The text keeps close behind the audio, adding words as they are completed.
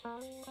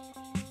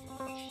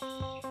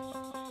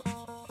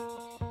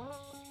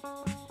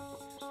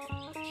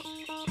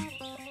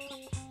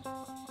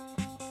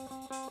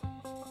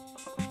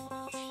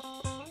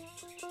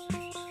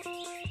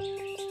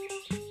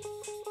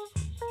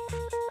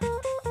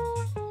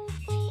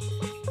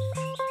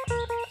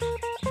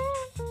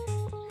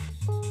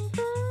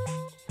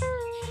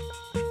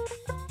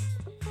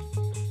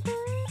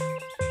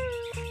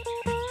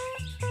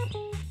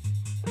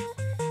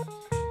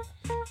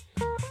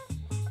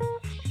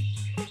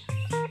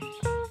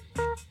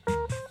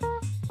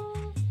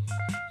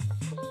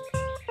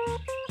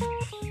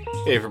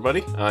Hey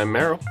everybody, I'm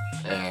Meryl.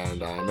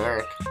 And I'm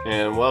Eric.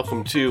 And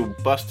welcome to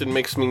Bustin'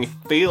 Makes Me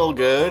Feel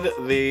Good,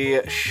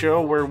 the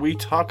show where we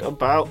talk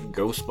about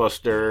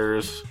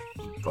Ghostbusters.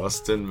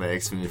 Bustin'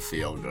 makes me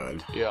feel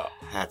good. Yeah.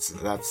 That's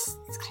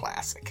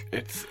classic.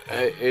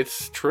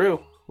 It's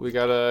true. We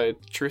got a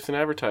truth in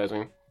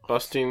advertising.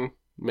 Busting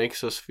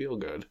makes us feel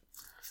good.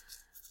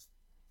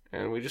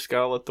 And we just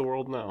gotta let the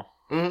world know.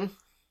 Mm-hmm.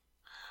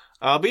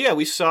 But yeah,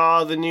 we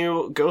saw the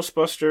new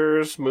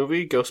Ghostbusters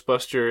movie,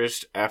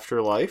 Ghostbusters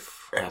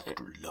Afterlife.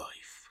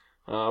 Afterlife.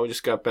 We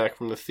just got back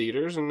from the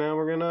theaters, and now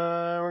we're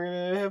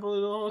gonna have a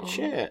little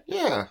chat.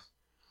 Yeah.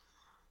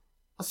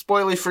 A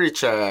spoiler-free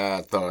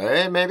chat, though,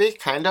 eh? Maybe?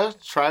 Kinda?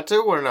 Try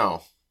to, or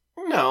no?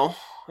 No.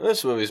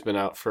 This movie's been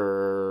out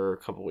for a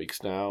couple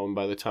weeks now, and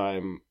by the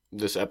time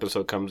this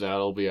episode comes out,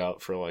 it'll be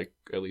out for like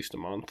at least a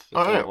month, if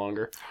not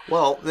longer.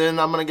 Well, then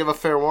I'm gonna give a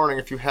fair warning.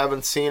 If you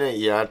haven't seen it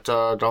yet,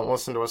 don't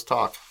listen to us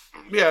talk.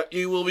 Yeah,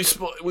 you will be.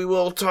 We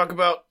will talk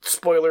about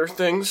spoiler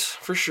things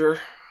for sure.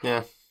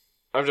 Yeah,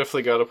 I've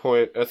definitely got a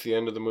point at the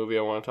end of the movie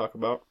I want to talk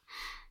about.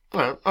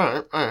 All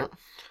right.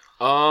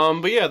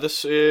 But yeah,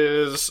 this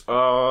is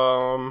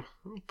let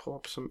me pull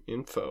up some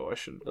info. I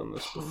should have done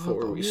this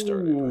before we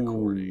started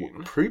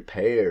recording.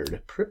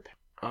 Prepared.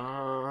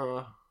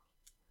 I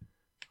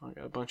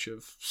got a bunch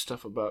of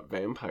stuff about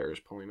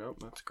vampires pulling up.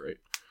 That's great.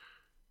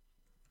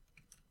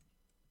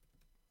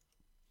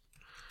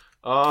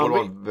 What?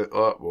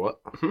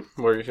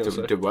 What are you going to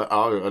say? Did what?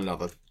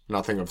 Oh,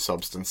 nothing of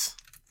substance.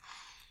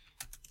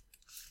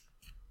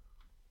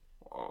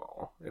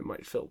 Oh, it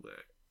might fill the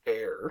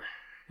air.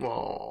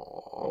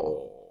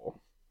 Oh.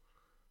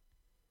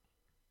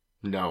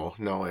 No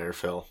air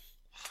fill.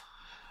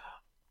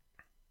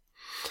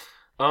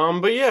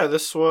 But yeah,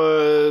 this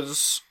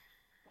was...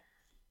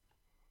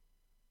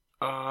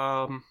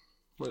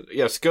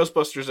 yes,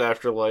 Ghostbusters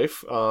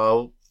Afterlife.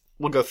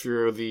 We'll go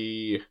through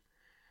the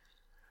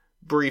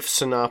brief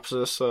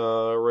synopsis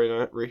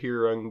right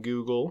here on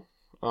Google.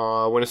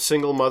 When a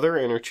single mother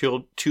and her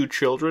two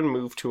children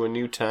move to a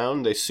new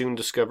town, they soon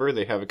discover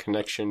they have a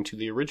connection to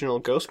the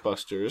original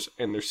Ghostbusters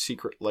and their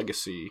secret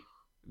legacy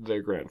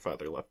their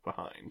grandfather left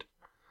behind.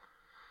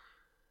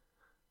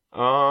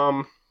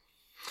 But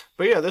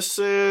yeah, this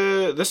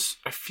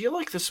I feel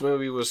like this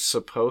movie was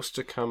supposed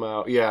to come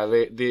out. Yeah,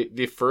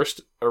 the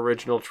first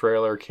original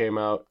trailer came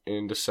out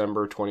in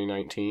December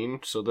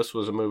 2019, so this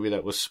was a movie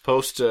that was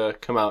supposed to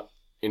come out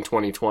in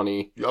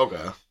 2020.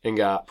 Okay. And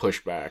got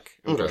pushed back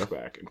and pushed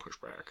back and pushed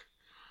back.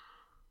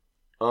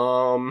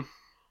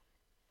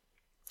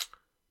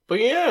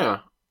 But yeah,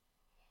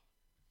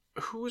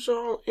 who's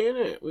all in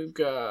it? We've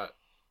got,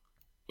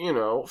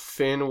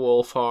 Finn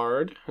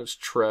Wolfhard as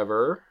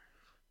Trevor.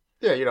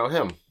 Yeah,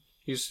 him.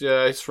 He's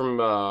from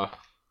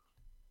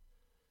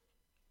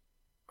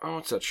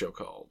what's that show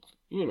called?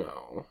 You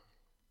know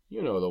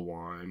the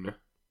one.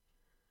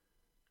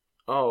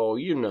 Oh,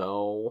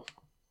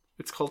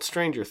 it's called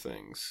Stranger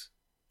Things.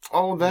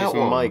 Oh, that He's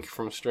one. Mike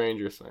from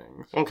Stranger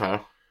Things. Okay.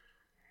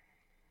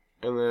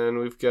 And then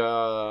we've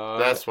got...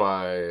 That's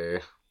why...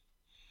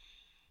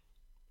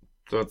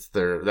 That's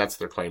their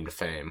claim to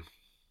fame.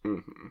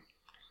 Mm-hmm.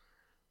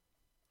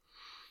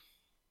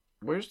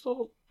 Where's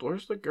the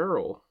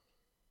girl?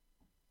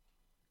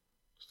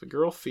 Is the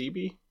girl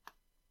Phoebe?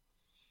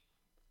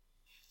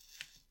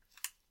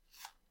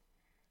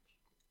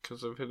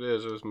 Because if it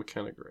is, it was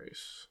McKenna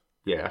Grace.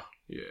 Yeah.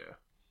 Yeah.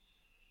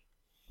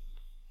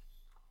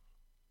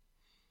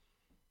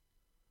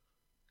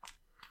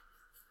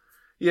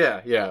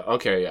 Yeah,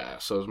 okay, yeah.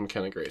 So it's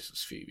McKenna Grace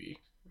as Phoebe.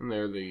 And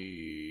they're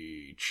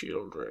the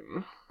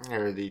children.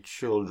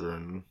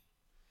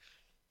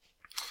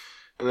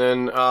 And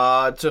then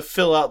to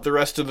fill out the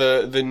rest of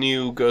the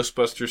new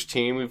Ghostbusters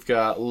team, we've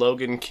got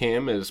Logan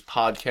Kim as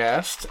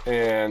Podcast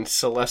and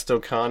Celeste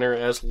O'Connor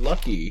as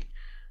Lucky,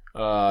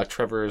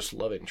 Trevor's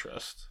love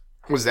interest.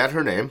 Was that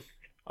her name?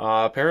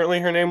 Apparently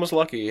her name was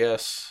Lucky,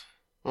 yes.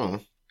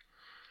 And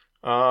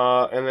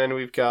then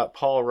we've got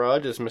Paul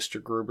Rudd as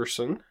Mr.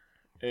 Gruberson.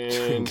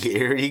 And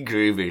Gary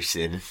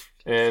Gruberson.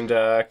 And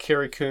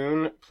Carrie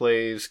Coon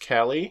plays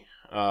Callie,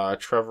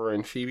 Trevor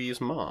and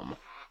Phoebe's mom.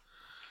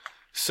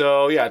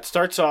 So, yeah, it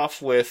starts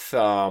off with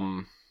a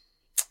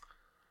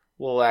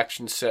little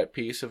action set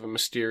piece of a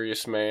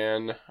mysterious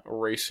man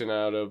racing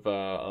out of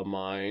a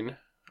mine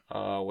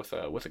with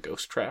a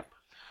ghost trap.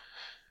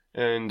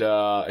 And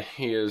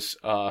he is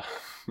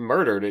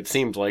murdered, it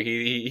seems like.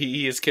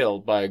 He is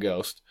killed by a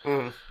ghost.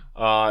 Mm.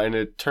 And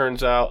it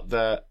turns out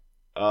that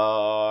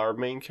our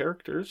main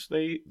characters,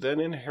 they then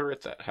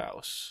inherit that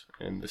house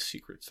and the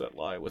secrets that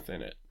lie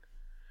within it.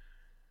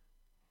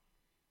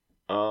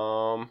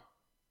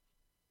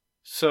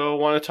 So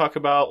want to talk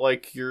about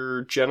like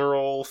your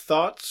general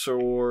thoughts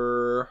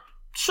or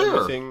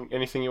sure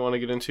anything you want to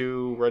get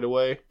into right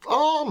away?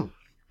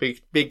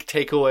 Big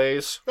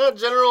takeaways.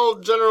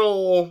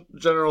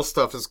 General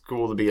stuff is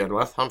cool to begin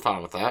with. I'm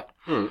fine with that.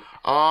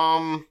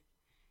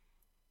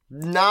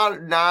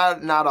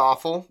 Not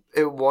awful.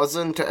 It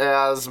wasn't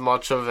as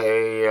much of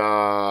a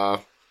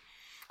I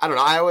don't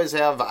know. I always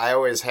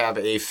have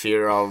a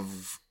fear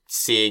of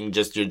seeing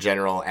just your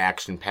general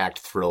action-packed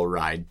thrill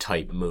ride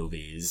type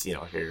movies. You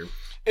know,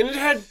 And it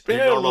had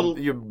your a little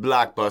your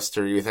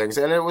blockbuster things,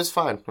 and it was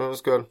fine. It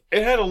was good.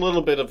 It had a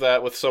little bit of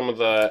that with some of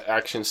the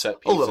action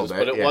set pieces, A little bit,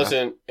 but it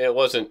yeah.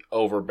 wasn't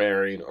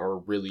overbearing or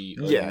really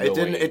Yeah,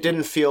 annoying. it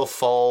didn't feel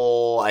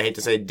full. I hate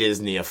to say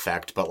Disney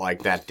effect, but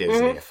like that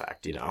Disney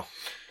effect, you know.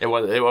 It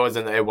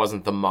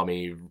wasn't the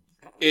Mummy.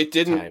 It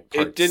didn't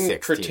 16.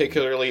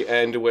 particularly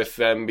end with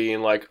them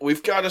being like,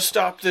 "We've got to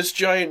stop this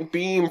giant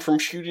beam from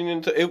shooting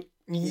into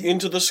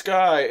the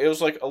sky." It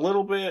was like a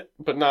little bit,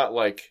 but not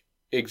like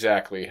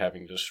exactly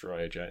having to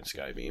destroy a giant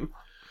sky beam.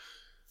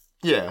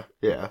 Yeah,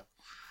 yeah.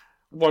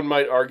 One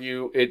might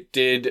argue it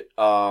did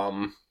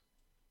have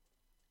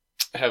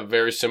a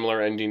very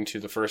similar ending to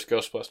the first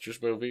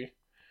Ghostbusters movie,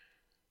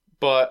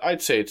 but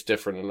I'd say it's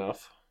different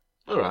enough.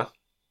 All right.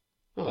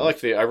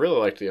 I really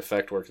liked the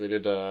effect work they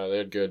did. They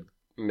had good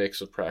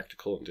mix of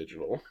practical and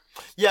digital.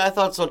 Yeah, I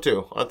thought so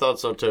too.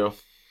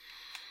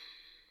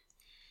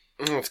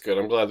 That's good.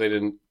 I'm glad they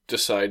didn't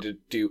decide to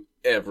do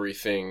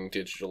everything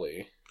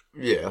digitally.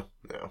 Yeah.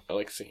 I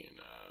like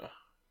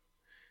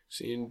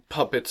seeing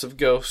puppets of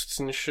ghosts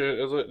and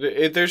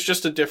shit. There's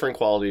just a different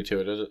quality to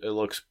it.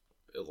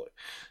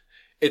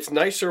 It's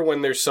nicer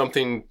when there's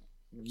something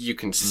you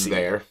can see.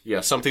 There.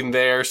 Yeah, something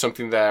there,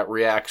 something that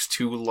reacts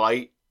to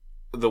light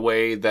the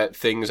way that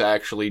things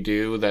actually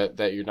do,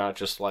 that you're not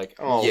just like,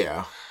 oh,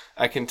 yeah.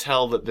 I can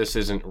tell that this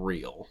isn't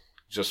real,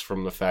 just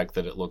from the fact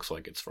that it looks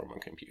like it's from a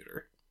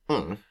computer.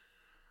 But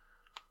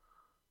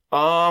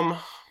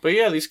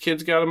yeah, these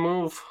kids gotta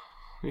move.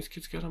 They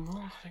gotta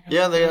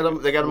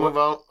move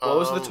out. What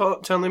was the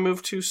town they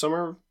moved to?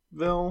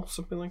 Somerville?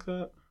 Something like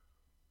that?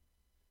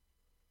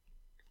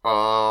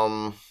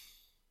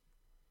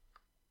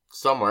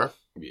 Somewhere.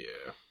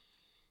 Yeah.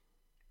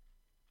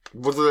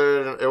 Was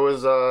it? It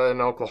was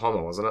in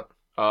Oklahoma, wasn't it?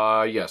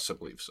 Yes, I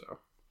believe so.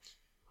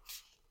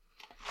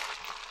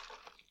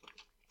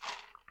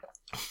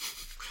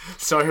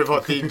 Sorry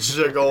about the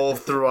jiggle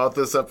throughout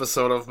this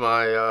episode of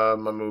my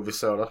my movie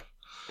soda.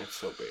 It's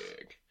so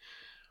big.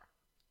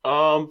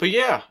 But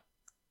yeah,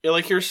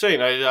 like you were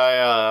saying,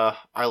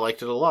 I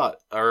liked it a lot.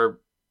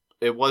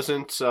 It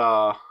wasn't.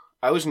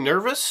 I was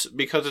nervous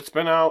because it's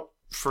been out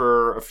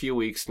for a few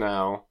weeks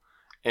now,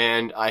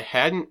 and I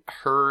hadn't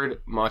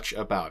heard much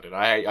about it.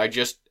 I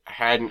just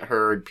hadn't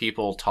heard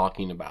people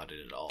talking about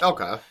it at all.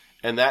 Okay.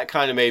 And that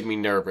kind of made me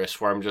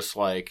nervous, where I'm just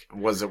like,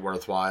 was it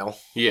worthwhile?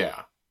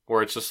 Yeah.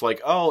 Where it's just like,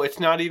 oh, it's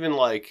not even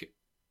like...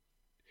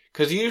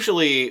 Because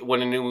usually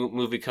when a new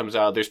movie comes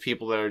out, there's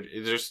people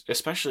there's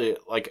especially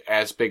like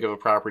as big of a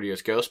property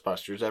as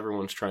Ghostbusters,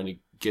 everyone's trying to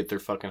get their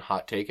fucking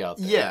hot take out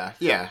there.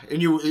 Yeah.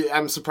 And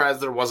I'm surprised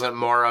there wasn't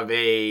more of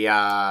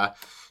a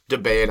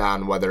debate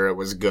on whether it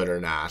was good or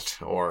not,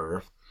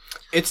 or...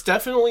 It's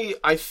definitely,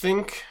 I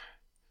think...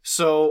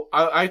 So,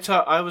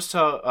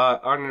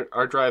 on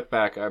our drive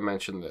back, I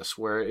mentioned this,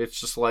 where it's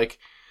just like,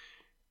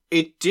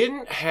 it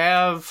didn't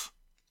have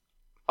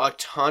a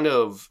ton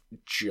of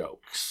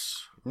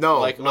jokes. No,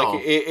 like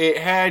it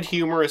had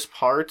humorous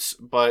parts,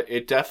 but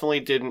it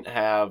definitely didn't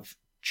have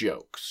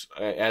jokes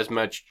as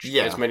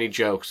many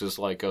jokes as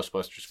like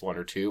Ghostbusters 1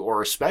 or 2,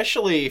 or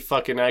especially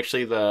fucking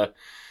actually the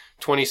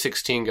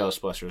 2016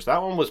 Ghostbusters.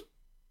 That one was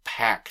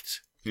packed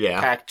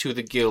to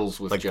the gills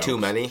with like jokes. Too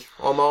many,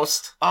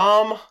 almost.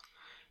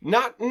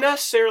 Not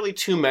necessarily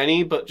too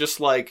many, but just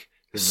like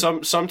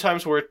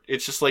sometimes where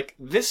it's just like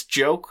this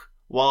joke,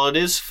 while it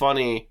is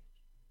funny,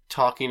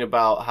 talking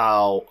about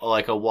how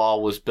like a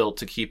wall was built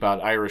to keep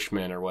out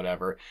Irishmen or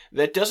whatever,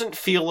 that doesn't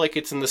feel like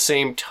it's in the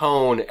same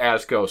tone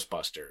as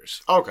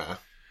Ghostbusters. Okay.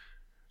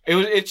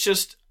 It's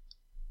just,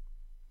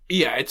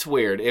 yeah, it's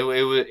weird.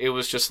 It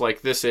was just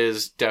like, this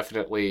is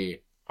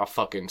definitely a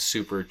fucking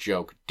super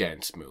joke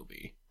dense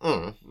movie.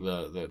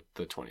 The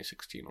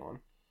 2016 one.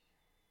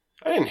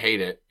 I didn't hate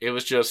it. It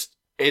was just,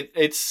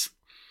 it's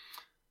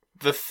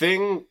the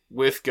thing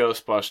with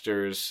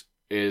Ghostbusters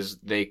is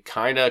they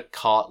kind of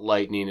caught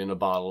lightning in a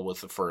bottle with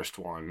the first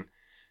one.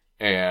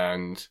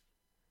 And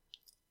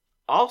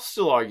I'll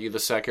still argue the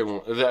second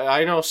one.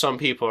 I know some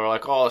people are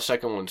like, oh, the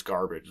second one's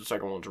garbage. The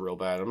second one's real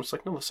bad. I'm just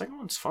like, no, the second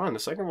one's fine. The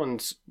second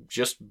one's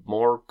just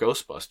more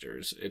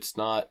Ghostbusters. It's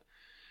not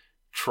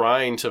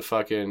trying to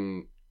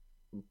fucking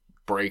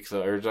it's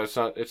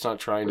not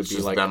trying to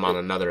be like them on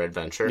another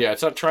adventure. Yeah,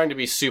 it's not trying to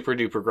be super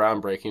duper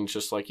groundbreaking. It's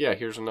just like, yeah,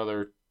 here's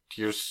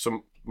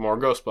some more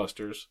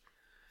Ghostbusters.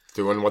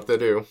 Doing what they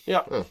do.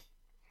 Yeah.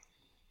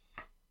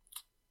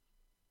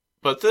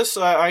 But this,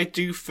 I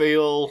do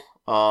feel,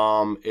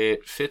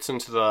 it fits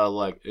into the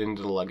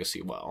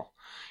legacy well.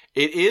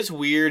 It is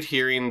weird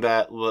hearing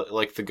that,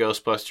 like, the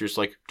Ghostbusters,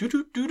 like,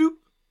 doo-doop, doo-doop,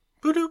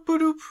 boo-doop,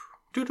 boo-doop,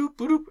 doo-doop,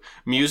 boo-doop,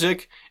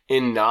 music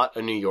in not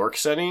a New York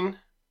setting.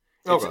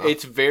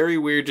 It's very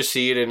weird to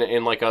see it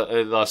in like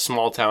a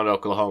small town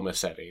Oklahoma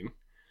setting.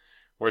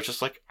 Where it's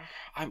just like,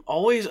 I'm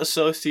always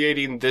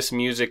associating this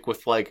music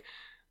with, like,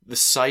 the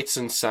sights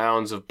and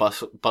sounds of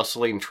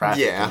bustling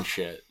traffic and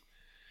shit.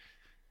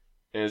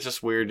 And it's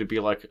just weird to be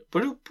like,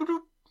 ba-doop, ba-doop,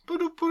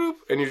 ba-doop, ba-doop,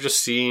 and you're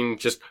just seeing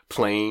just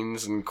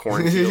planes and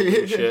cornfields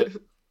and shit.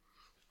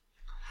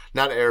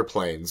 Not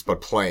airplanes,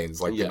 but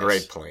planes, like Yes. the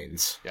Great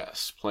Plains.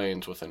 Yes,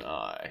 planes with an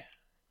I.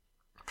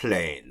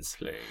 Planes.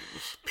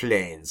 Planes.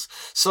 Planes.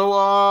 So,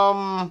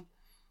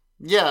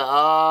 yeah,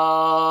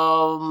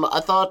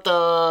 I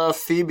thought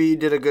Phoebe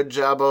did a good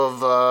job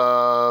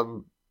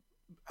of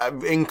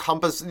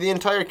encompass the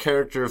entire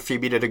character of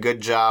Phoebe did a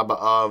good job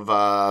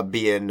of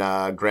being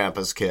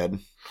Grandpa's kid.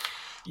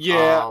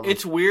 Yeah,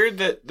 it's weird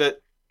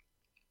that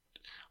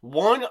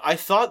one, I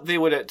thought they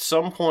would at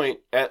some point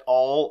at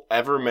all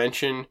ever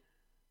mention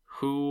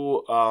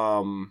who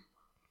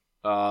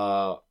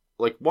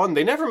like one,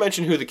 they never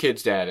mention who the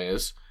kid's dad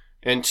is,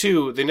 and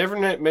two, they never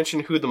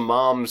mention who the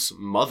mom's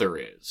mother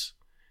is.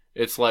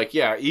 It's like,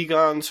 yeah,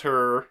 Egon's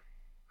her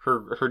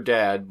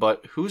dad,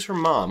 but who's her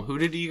mom? Who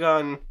did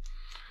Egon...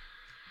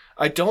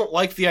 I don't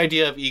like the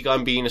idea of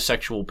Egon being a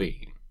sexual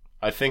being.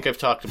 I think I've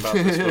talked about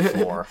this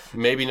before.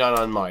 Maybe not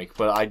on mic,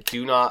 but I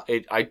do not...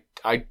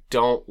 I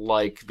don't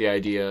like the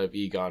idea of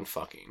Egon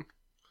fucking.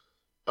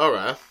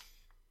 Alright.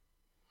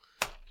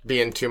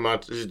 Being too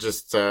much,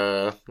 just,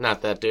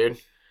 not that dude.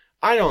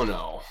 I don't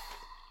know.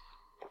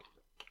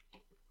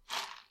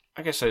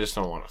 I guess I just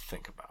don't want to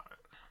think about it.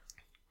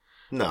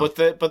 No.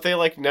 But they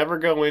like never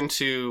go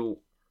into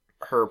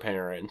her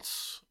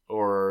parents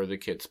or the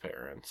kid's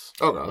parents.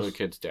 Oh, Or no. the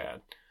kid's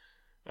dad.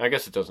 I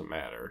guess it doesn't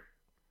matter.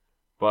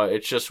 But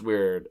it's just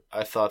weird.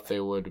 I thought they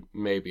would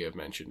maybe have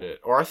mentioned it.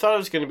 Or I thought it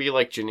was going to be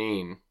like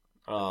Janine,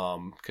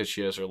 because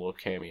she has her little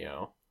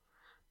cameo.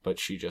 But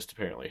she just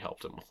apparently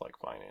helped him with like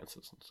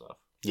finances and stuff.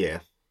 Yeah.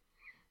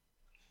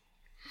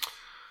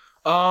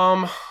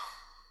 But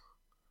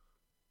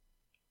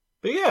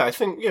yeah, I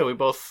think we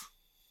both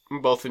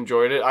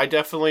enjoyed it.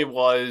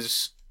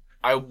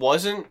 I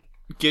wasn't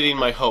getting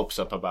my hopes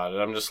up about it.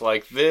 I'm just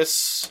like,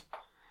 this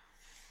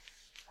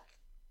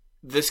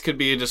could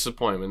be a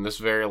disappointment. This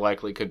very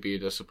likely could be a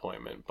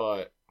disappointment.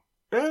 But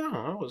I don't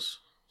know, it was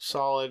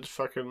solid.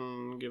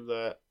 Fucking give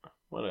that,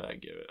 what did I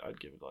give it? I'd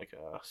give it like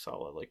a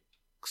solid like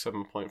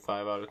 7.5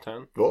 out of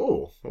 10.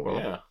 Oh. Well.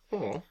 Yeah.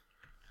 Oh.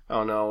 I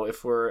don't know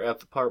if we're at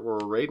the part where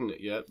we're rating it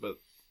yet, but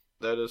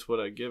that is what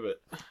I give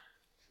it.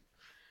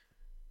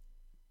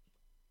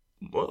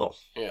 Well.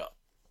 Yeah.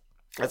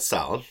 That's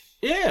solid.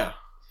 Yeah.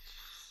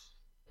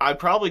 I'd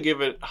probably give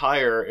it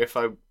higher if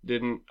I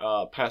didn't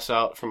pass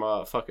out from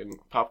a fucking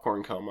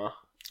popcorn coma.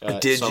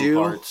 Did some you?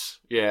 Parts.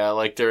 Yeah,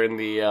 like during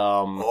the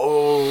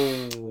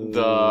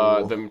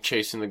them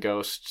chasing the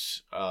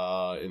ghosts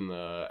in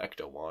the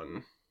Ecto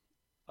one.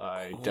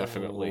 I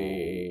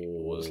definitely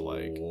was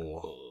like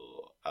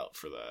out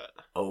for that.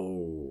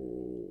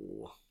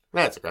 Oh.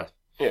 That's okay.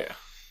 Yeah.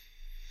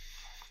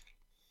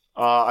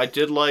 I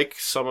did like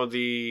some of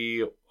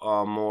the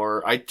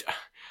more...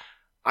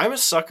 I'm a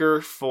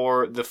sucker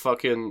for the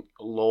fucking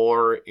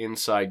lore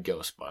inside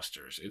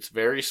Ghostbusters. It's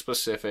very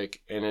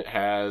specific, and it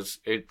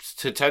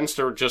tends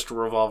to just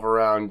revolve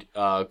around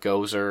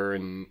Gozer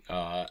and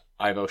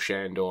Ivo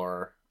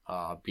Shandor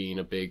being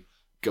a big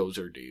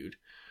Gozer dude.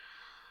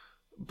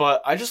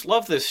 But I just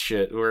love this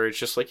shit, where it's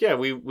just like, yeah,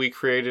 we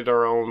created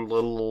our own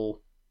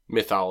little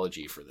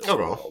mythology for this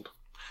world.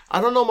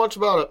 I don't know much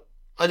about it.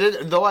 I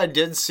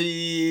did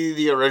see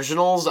the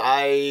originals.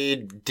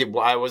 I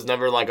was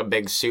never like a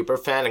big super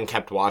fan and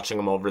kept watching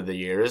them over the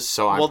years,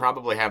 so I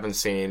probably haven't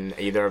seen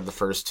either of the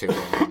first two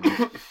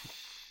in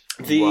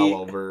well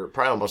over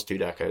probably almost 2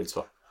 decades.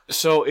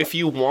 So if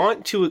you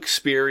want to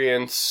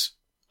experience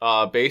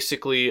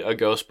basically a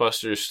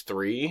Ghostbusters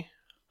 3,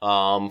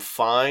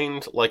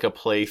 find like a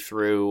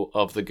playthrough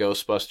of the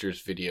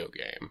Ghostbusters video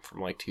game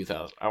from like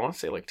 2000. I want to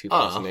say like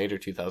 2008 or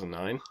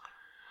 2009.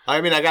 I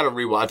mean, I gotta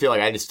rewatch. I feel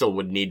like I still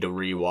would need to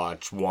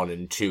rewatch 1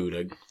 and 2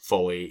 to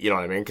fully, you know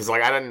what I mean? Because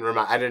like I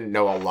didn't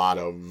know a lot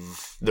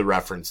of the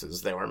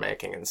references they were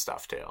making and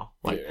stuff too.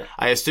 Like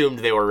I assumed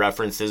they were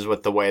references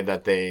with the way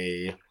that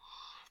they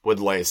would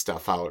lay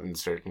stuff out in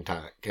certain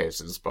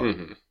cases. But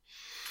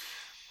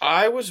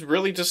I was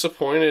really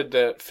disappointed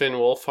that Finn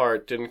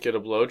Wolfhard didn't get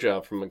a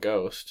blowjob from a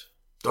ghost.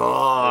 I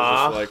was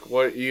just like,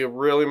 what? You're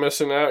really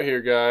missing out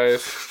here,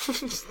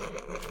 guys.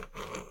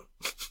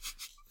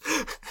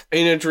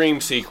 In a dream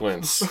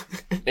sequence.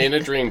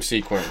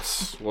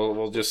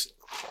 We'll just...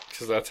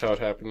 Because that's how it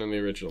happened in the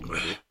original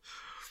movie.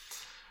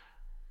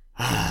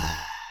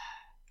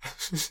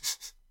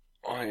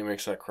 Oh, he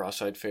makes that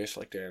cross-eyed face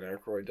like Dan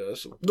Aykroyd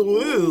does.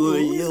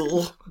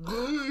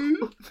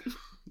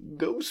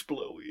 Ghost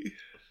blowy.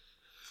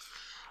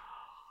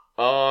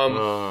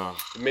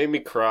 It made me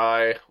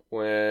cry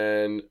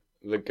when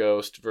the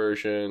ghost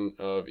version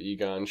of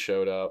Egon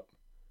showed up.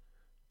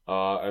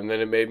 And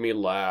then it made me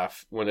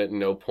laugh when at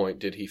no point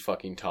did he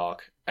fucking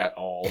talk at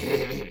all.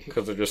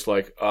 Because they're just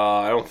like,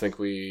 I don't think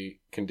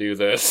we can do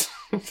this.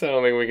 I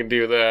don't think we can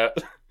do that.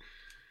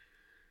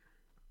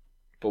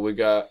 But we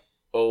got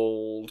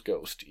old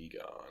ghost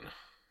Egon.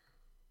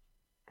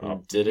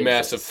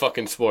 Massive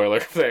fucking spoiler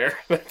there.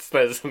 That's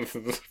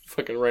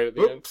fucking right at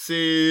the end.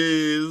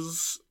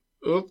 Oopsies.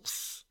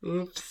 Oops.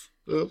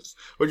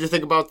 What'd you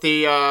think about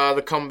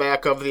the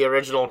comeback of the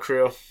original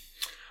crew?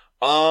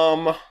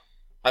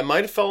 I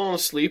might have fallen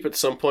asleep at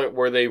some point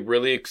where they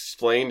really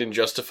explained and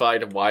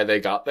justified why they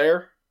got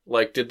there.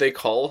 Like, did they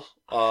call?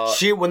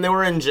 When they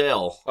were in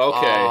jail.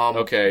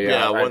 Okay,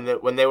 yeah.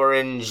 When they were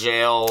in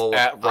jail,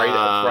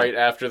 right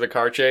after the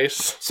car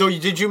chase. So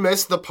did you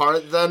miss the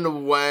part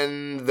then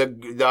when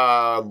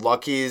the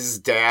Lucky's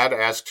dad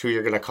asked who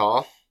you're gonna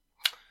call?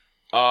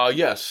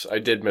 Yes, I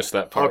did miss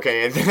that part.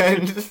 Okay, and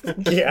then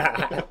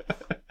yeah.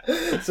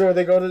 So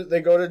they go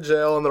to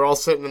jail and they're all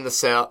sitting in the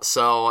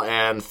cell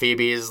and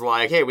Phoebe's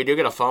like, "Hey, we do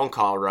get a phone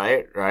call,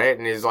 right?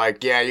 And he's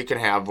like, "Yeah, you can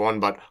have one,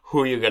 but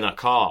who are you gonna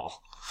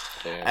call?"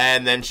 Yeah.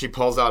 And then she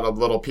pulls out a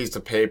little piece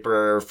of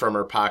paper from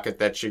her pocket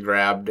that she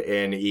grabbed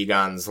in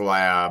Egon's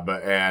lab,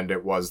 and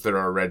it was their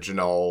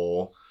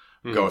original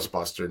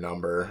Ghostbuster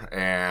number,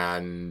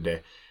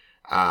 and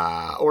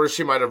or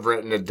she might have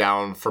written it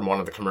down from one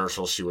of the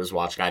commercials she was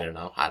watching. I don't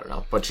know.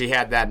 But she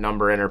had that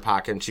number in her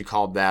pocket, and she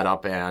called that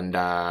up, and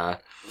Dan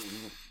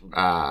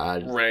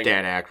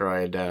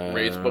Aykroyd,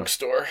 Ray's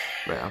bookstore.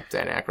 Yeah,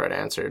 Dan Aykroyd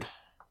answered.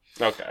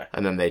 Okay.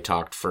 And then they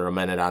talked for a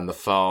minute on the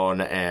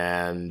phone,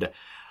 and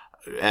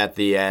at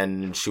the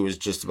end, she was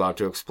just about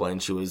to explain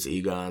she was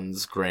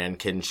Egon's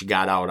grandkid, and she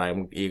got out,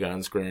 "I'm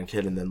Egon's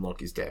grandkid," and then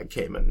Loki's dad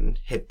came and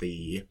hit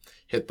the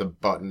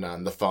button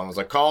on the phone. It was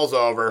like, "Call's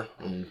over,"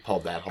 and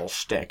pulled that whole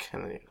shtick.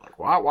 And then he's like,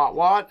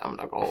 what? I'm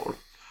gonna go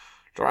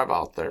drive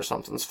out there.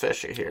 Something's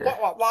fishy here.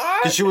 What?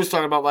 Because she was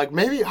talking about, like,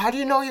 maybe, how do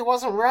you know he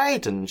wasn't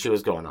right? And she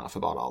was going off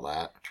about all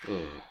that.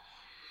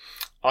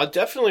 I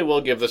definitely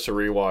will give this a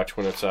rewatch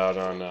when it's out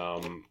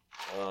on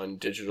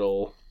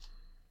digital,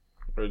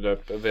 or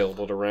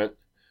available to rent.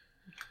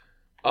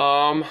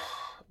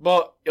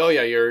 But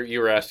you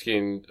were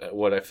asking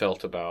what I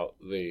felt about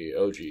the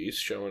OGs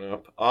showing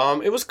up.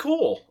 It was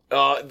cool.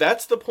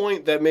 That's the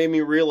point that made me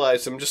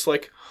realize I'm just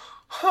like,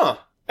 I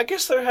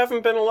guess there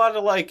haven't been a lot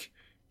of like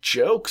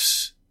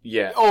jokes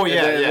yet. Oh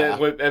yeah,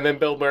 and then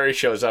Bill Murray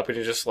shows up and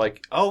you're just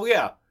like, oh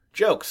yeah,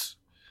 jokes.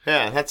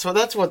 Yeah, that's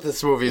what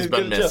this movie's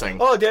been missing.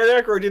 Oh, Dan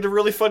Aykroyd did a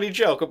really funny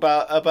joke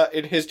about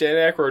in his Dan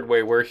Aykroyd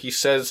way, where he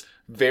says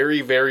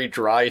very, very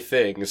dry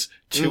things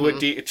to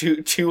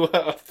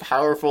a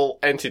powerful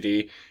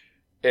entity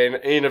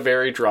in a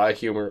very dry,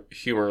 humorful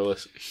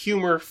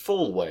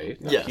way.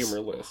 Not yes.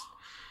 Humorless.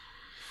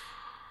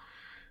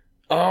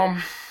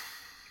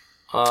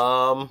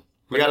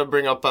 We gotta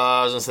bring up,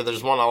 I was gonna say,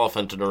 there's one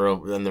elephant in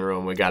the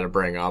room we gotta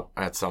bring up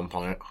at some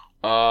point.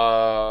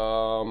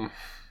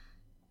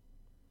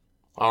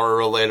 Our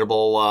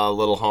relatable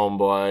little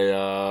homeboy.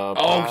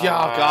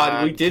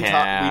 God, we did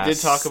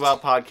talk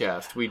about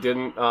podcast. We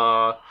didn't.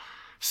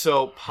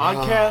 So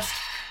podcast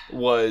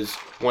was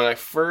when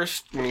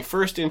he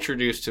first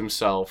introduced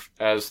himself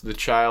as the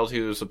child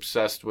who was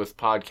obsessed with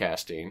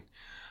podcasting.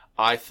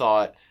 I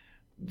thought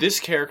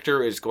this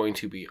character is going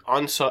to be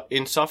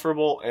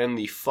insufferable and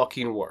the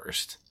fucking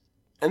worst.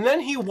 And then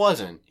he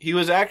wasn't. He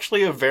was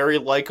actually a very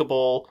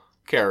likable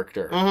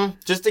character. Mm-hmm.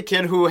 Just a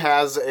kid who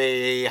has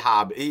a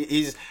hobby.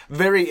 He's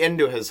very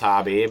into his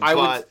hobby,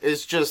 but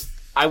it's just...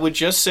 I would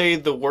just say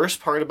the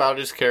worst part about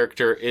his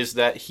character is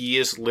that he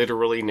is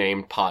literally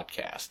named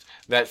Podcast.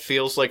 That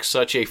feels like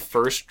such a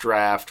first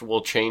draft,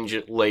 we'll change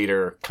it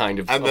later kind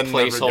of and a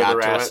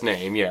placeholder-ass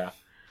name. Yeah.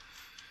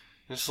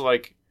 It's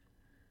like...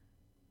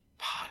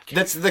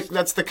 Podcast.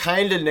 That's the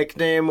kind of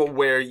nickname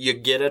where you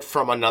get it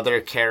from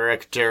another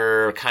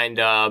character kind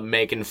of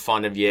making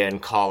fun of you and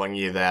calling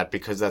you that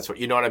because that's what,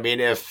 you know what I mean?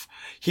 If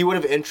he would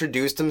have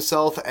introduced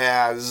himself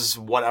as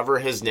whatever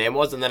his name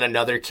was and then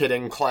another kid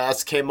in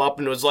class came up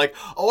and was like,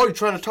 "Oh, you're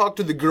trying to talk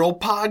to the girl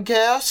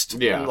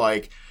podcast?" Yeah. And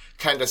like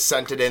kind of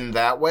sent it in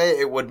that way,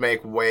 it would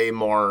make way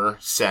more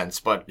sense.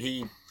 But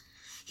he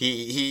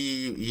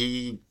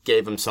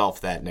gave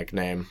himself that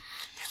nickname.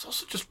 He's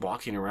also just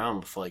walking around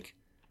with like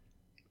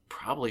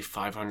probably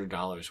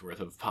 $500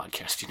 worth of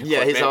podcasting equipment.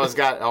 Yeah, he's always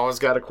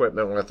got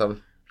equipment with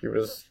him. He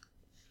was...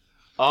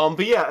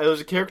 But yeah, it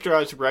was a character I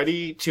was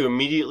ready to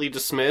immediately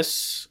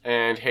dismiss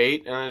and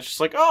hate, and it's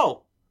just like,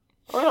 oh,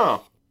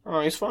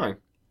 he's fine.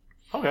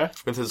 Okay.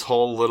 With his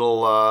whole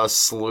little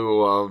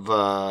slew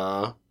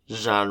of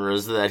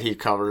genres that he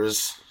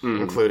covers,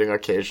 including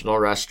occasional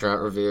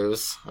restaurant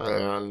reviews,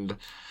 and...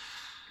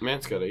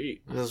 Man's gotta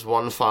eat. His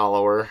one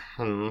follower,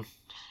 and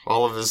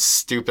all of his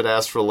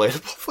stupid-ass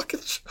relatable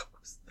fucking shows.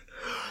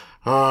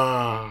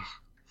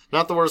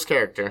 Not the worst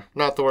character.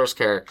 Not the worst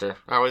character.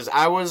 I was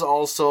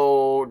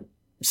also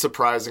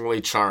surprisingly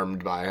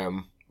charmed by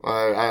him.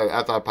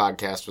 I thought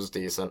Podcast was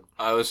decent.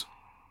 As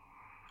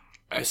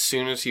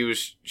soon as he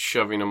was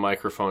shoving a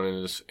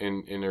microphone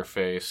in her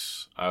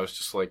face, I was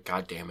just like,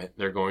 God damn it!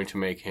 They're going to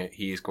make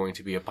he's going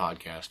to be a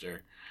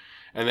podcaster.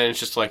 And then it's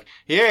just like,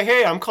 yeah,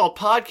 hey, I'm called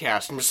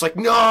Podcast. I'm just like,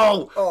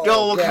 no,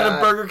 what kind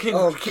of Burger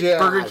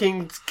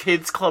King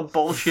Kids Club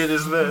bullshit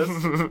is this?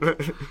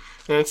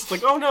 And it's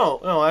like, oh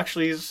no,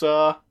 actually he's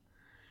got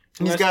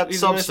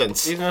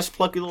substance. He's a nice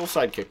plucky little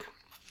sidekick.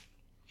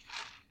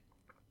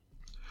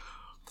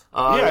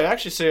 I'd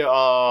actually say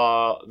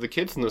the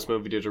kids in this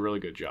movie did a really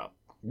good job.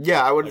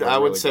 Yeah, I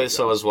would say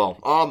so as well.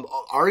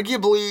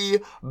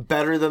 Arguably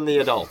better than the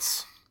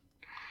adults.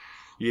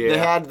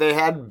 Yeah. They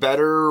had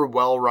better,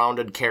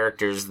 well-rounded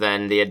characters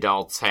than the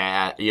adults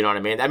had. You know what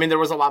I mean? I mean, there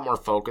was a lot more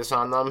focus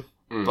on them,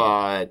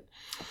 but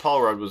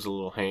Paul Rudd was a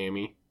little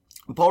hammy.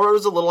 Paul Rudd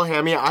was a little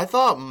hammy. I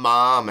thought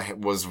Mom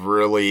was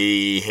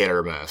really hit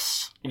or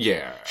miss.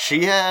 Yeah.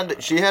 She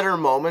had her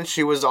moments.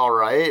 She was all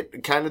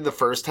right, kind of the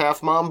first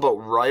half Mom, but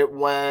right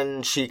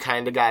when she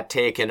kind of got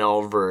taken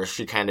over,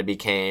 she kind of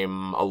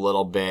became a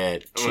little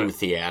bit too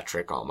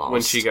theatric almost.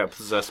 When she got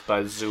possessed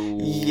by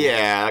Zool.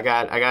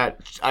 Yeah,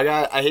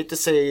 I hate to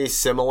say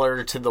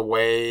similar to the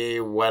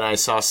way when I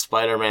saw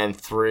Spider-Man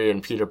 3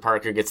 and Peter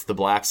Parker gets the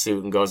black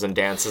suit and goes and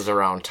dances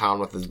around town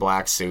with his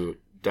black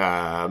suit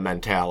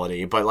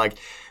mentality, but like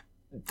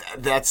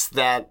that's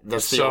that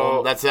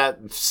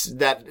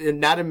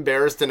not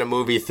embarrassed in a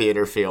movie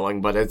theater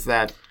feeling, but it's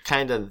that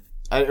kind of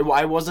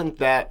I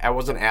wasn't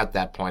at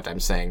that point. I'm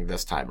saying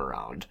this time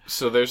around.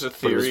 So there's a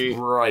theory,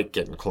 right,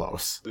 getting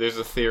close. There's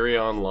a theory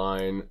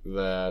online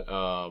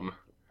that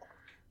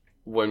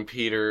when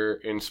Peter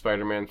in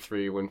Spider-Man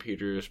 3, when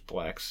Peter's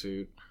black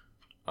suit,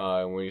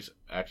 when he's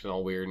acting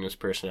all weird and his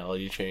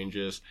personality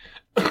changes,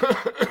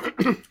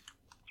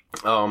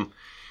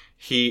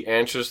 he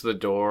answers the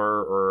door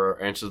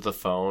or answers the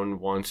phone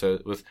once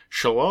with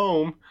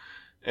 "Shalom,"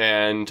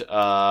 and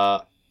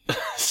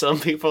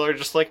some people are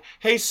just like,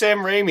 "Hey,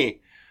 Sam Raimi,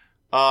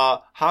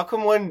 how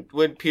come when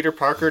Peter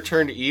Parker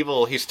turned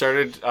evil, he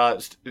started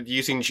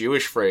using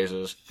Jewish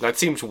phrases? That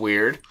seems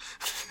weird."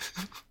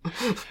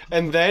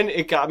 And then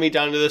it got me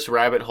down to this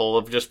rabbit hole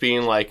of just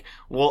being like,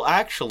 well,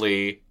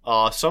 actually,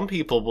 some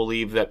people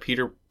believe that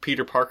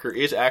Peter Parker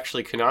is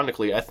actually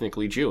canonically,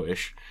 ethnically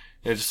Jewish.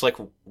 And it's just like,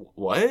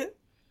 what?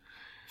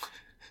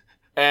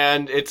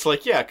 And it's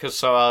like, yeah,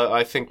 because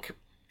I think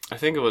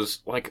it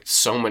was like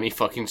so many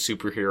fucking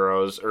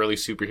superheroes, early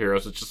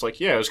superheroes. It's just like,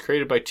 yeah, it was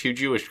created by two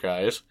Jewish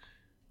guys.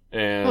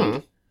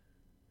 And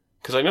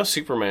because I know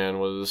Superman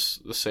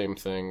was the same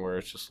thing, where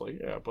it's just like,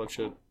 yeah, a bunch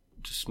of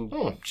just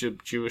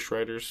Jewish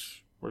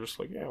writers were just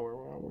like, yeah, we're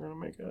gonna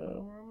make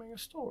a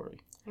story.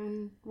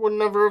 Would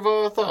never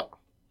have thought.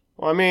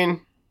 Well, I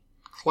mean,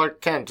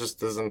 Clark Kent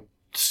just isn't.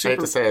 I hate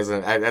to say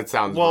that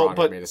sounds wrong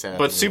for me to say that.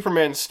 But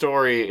Superman's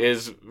story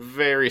is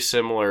very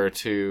similar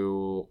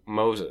to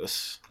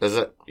Moses. Is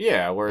it?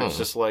 Yeah, where it's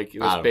just like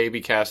this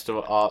baby cast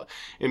off.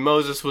 And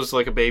Moses was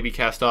like a baby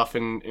cast off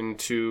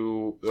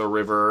into a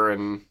river,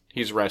 and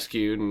he's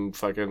rescued, and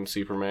fucking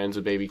Superman's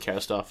a baby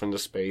cast off into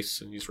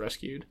space, and he's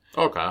rescued.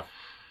 Okay.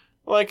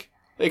 Like,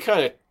 they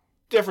kind of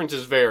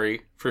differences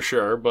vary for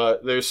sure,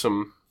 but there's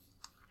some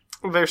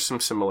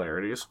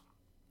similarities.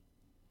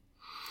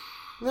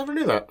 Never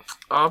knew that.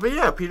 But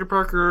yeah, Peter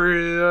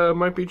Parker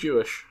might be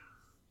Jewish.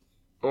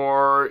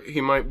 Or he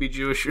might be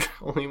Jewish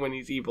only when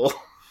he's evil.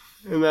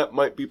 And that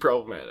might be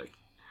problematic.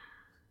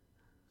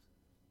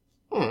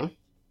 Yeah,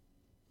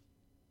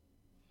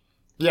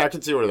 I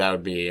can see where that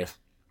would be.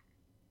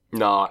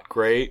 Not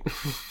great.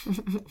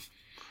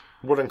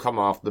 Wouldn't come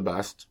off the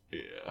best.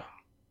 Yeah.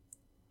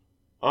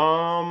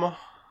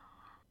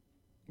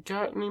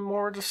 Got any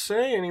more to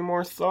say? Any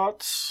more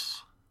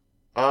thoughts?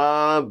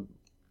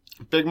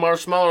 Big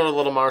marshmallow or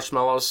little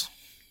marshmallows?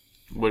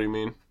 What do you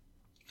mean?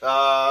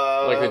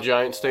 Like the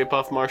giant Stay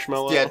Puft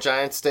marshmallow? Yeah,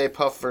 giant Stay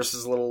Puft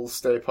versus little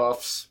Stay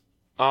Puffs.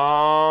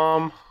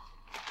 The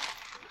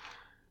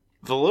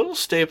little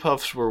Stay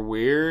Puffs were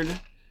weird.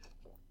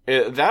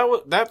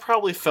 That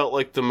probably felt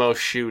like the most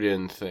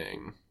shoot-in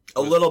thing.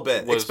 A little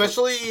bit.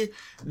 Especially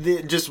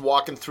just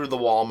walking through the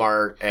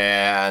Walmart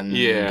and...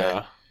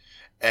 Yeah.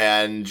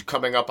 And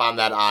coming up on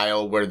that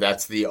aisle where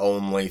that's the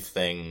only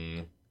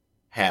thing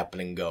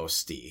happening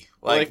ghosty.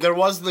 Like there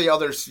was the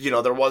others,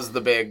 there was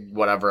the big,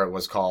 whatever it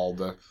was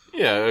called.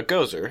 Yeah, a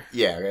Gozer.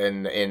 Yeah,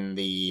 in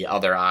the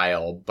other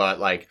aisle, but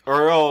like...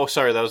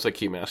 sorry, that was the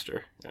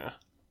Keymaster. Yeah.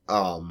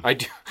 I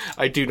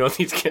do know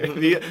these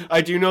characters.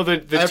 I do know the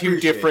two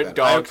different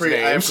dogs' names.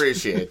 I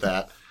appreciate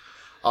that.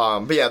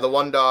 But yeah, the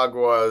one dog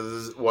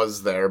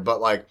was there, but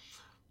like,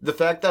 the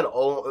fact that,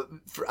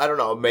 I don't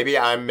know, maybe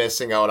I'm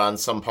missing out on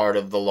some part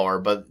of the lore,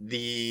 but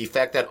the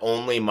fact that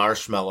only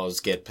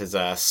marshmallows get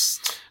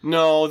possessed.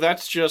 No,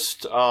 that's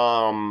just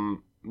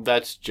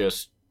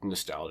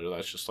nostalgia.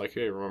 That's just like,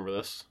 hey, remember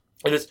this?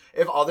 It is,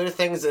 if other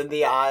things in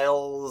the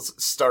aisles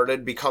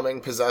started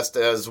becoming possessed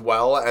as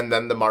well, and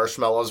then the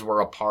marshmallows were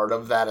a part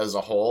of that as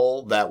a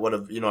whole, that would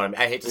have,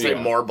 I hate to say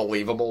more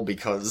believable,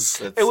 because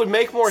it would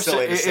make more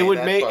sense.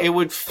 It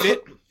would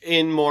fit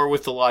in more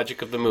with the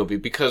logic of the movie,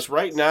 because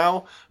right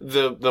now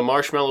the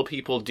marshmallow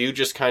people do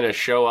just kind of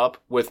show up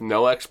with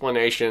no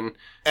explanation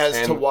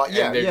to what.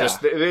 Yeah,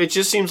 it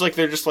just seems like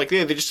they're just like,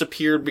 they just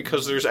appeared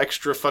because there's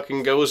extra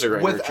fucking Gozer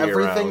energy with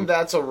everything around.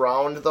 That's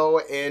around,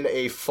 though, in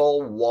a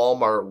full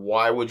Walmart.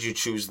 Why would you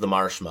choose the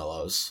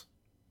marshmallows?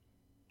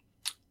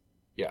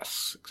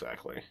 Yes,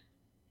 exactly.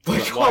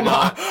 Like, why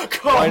not?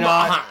 Why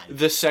not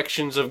the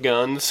sections of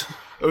guns?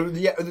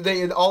 Yeah,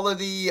 they were,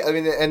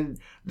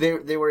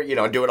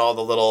 doing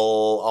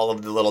all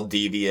of the little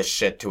devious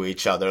shit to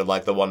each other.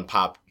 Like the one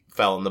pop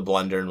fell in the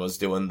blender and was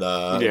doing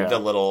the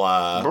little,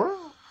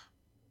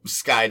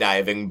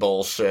 skydiving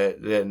bullshit,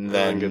 and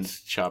then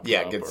gets chopped up.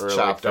 Yeah, gets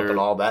chopped up and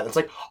all that. It's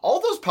like, all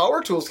those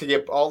power tools could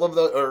get,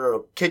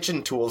 or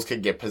kitchen tools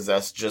could get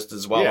possessed just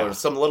as well, or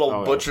some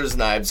little butcher's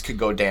knives could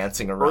go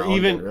dancing around. Or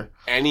even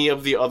any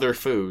of the other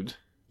food.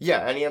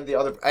 Yeah,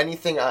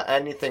 anything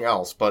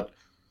else, but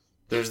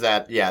there's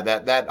that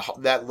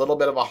little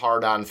bit of a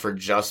hard-on for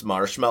just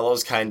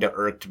marshmallows kind of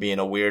irked me in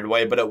a weird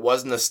way, but it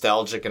was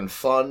nostalgic and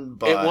fun,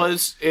 but...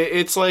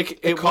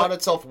 It caught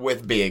itself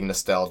with being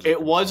nostalgic.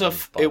 It was a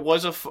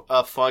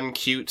fun,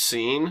 cute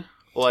scene.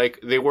 Like,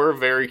 they were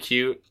very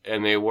cute,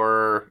 and they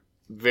were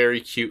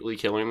very cutely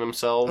killing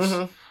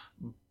themselves,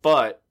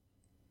 but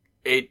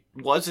it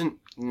wasn't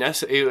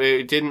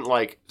it didn't,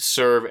 like,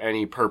 serve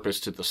any purpose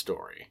to the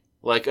story.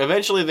 Like,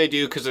 eventually they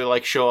do, because they,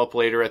 like, show up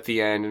later at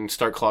the end and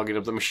start clogging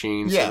up the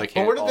machines. Yeah, so they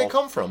can't but where did they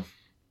come from?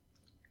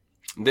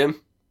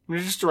 Them. They're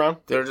just around.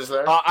 They're just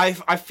there? I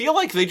feel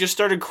like they just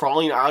started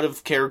crawling out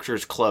of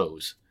characters'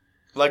 clothes.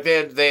 Like,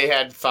 they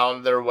had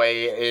found their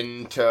way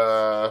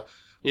into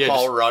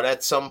Paul Rudd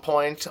at some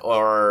point,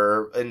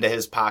 or into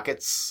his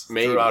pockets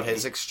throughout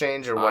his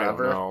exchange, or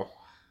whatever. I don't know.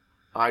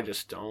 I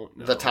just don't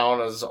know. The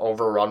town is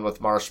overrun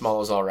with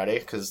marshmallows already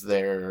because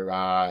they're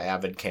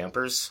avid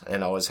campers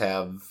and always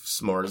have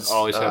s'mores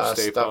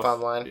stuff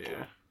online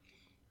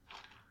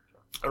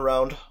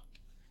around.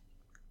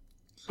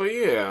 But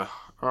yeah,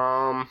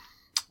 what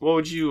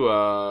would you,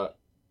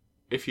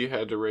 if you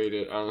had to rate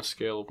it on a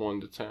scale of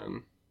 1 to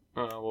 10,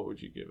 what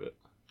would you give it?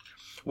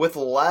 With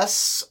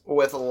less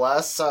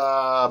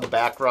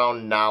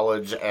background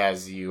knowledge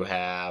as you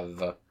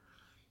have,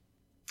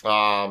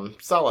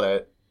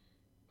 solid 8.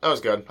 That was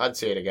good. I'd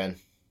see it again.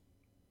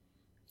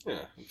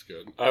 Yeah, it's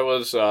good. I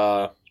was,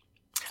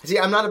 See,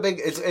 I'm not a big,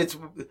 it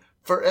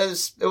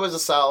was a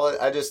solid,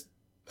 I don't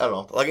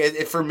know. Like,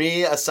 for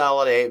me, a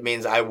solid 8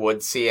 means I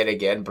would see it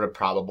again, but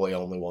probably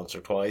only once or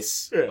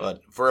twice. Yeah.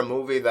 But for a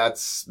movie,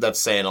 that's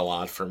saying a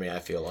lot for me, I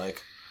feel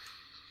like.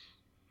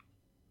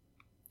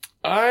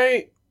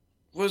 I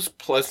was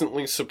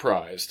pleasantly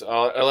surprised.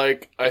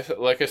 Like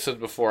I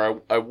said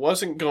before, I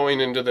wasn't going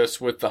into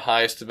this with the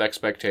highest of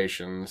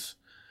expectations.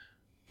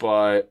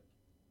 But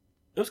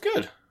it was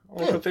good.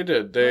 I like what they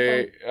did.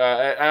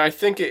 I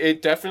think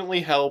it definitely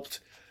helped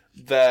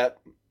that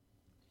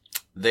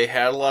they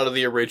had a lot of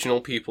the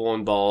original people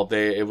involved.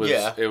 It was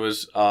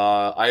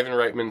Ivan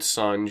Reitman's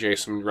son,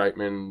 Jason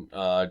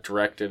Reitman,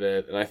 directed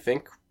it, and I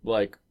think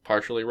like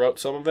partially wrote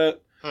some of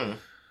it.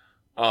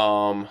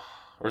 Or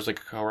was like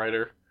a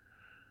co-writer.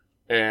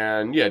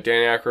 And yeah,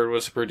 Dan Aykroyd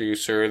was a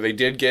producer. They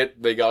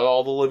got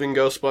all the living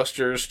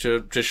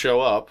Ghostbusters to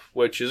show up,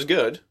 which is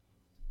good.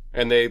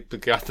 And they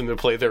got them to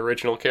play their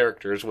original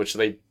characters, which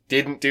they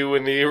didn't do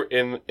in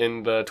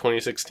the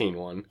 2016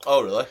 one.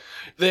 Oh, really?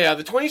 Yeah,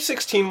 the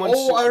 2016 one.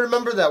 Oh, I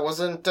remember that.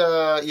 Wasn't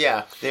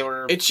they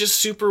were. It's just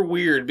super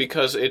weird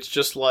because it's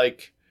just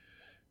like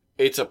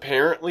it's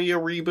apparently a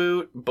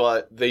reboot,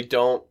 but they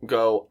don't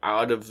go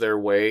out of their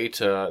way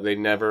to. They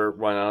never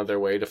run out of their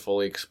way to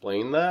fully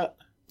explain that.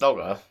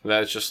 Okay.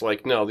 That's just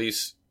like no,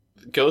 these.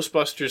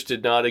 Ghostbusters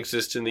did not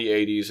exist in the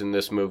 80s in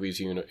this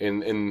movie's in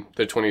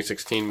the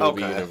 2016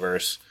 movie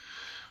universe.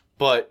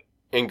 But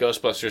in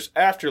Ghostbusters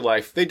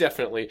Afterlife, they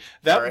definitely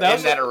that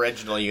was that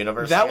original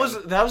universe. That was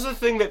the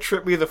thing that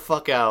tripped me the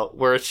fuck out,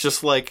 where it's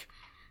just like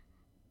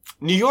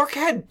New York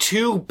had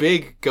 2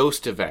 big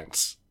ghost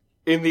events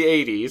in the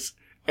 80s,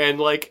 and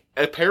like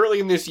apparently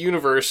in this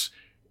universe,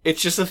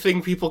 it's just a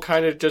thing people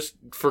kind of just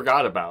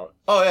forgot about.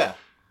 Oh yeah.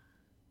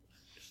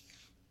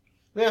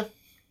 Yeah.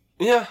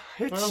 Yeah,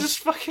 it's just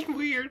fucking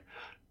weird.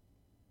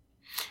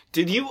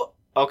 Did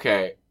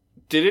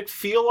it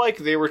feel like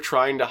they were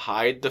trying to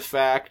hide the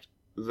fact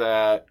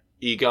that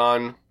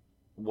Egon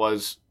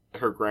was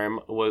her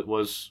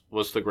was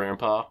the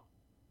grandpa?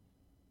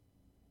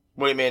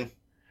 What do you mean?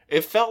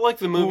 It felt like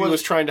the movie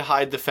was trying to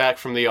hide the fact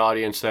from the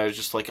audience that it's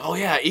just like, oh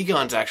yeah,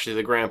 Egon's actually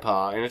the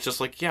grandpa. And it's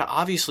just like, yeah,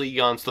 obviously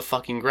Egon's the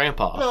fucking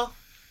grandpa. No,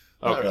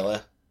 not really.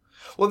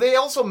 Well, they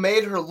also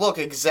made her look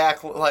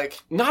exactly like...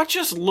 Not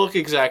just look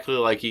exactly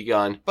like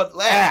Egon, but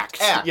act.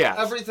 Yeah.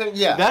 Everything,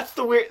 yeah. That's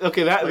the weird...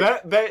 Okay,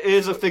 that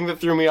is a thing that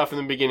threw me off in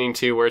the beginning,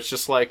 too, where it's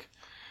just like...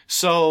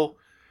 So,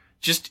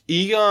 just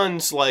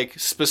Egon's, like,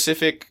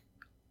 specific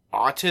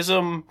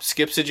autism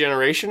skips a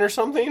generation or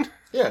something?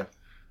 Yeah.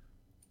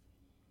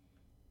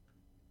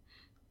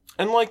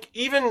 And, like,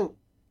 even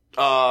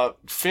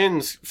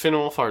Finn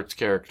Wolfhard's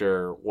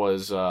character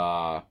was...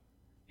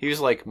 He was,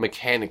 like,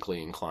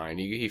 mechanically inclined.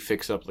 He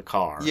fixed up the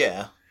car.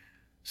 Yeah.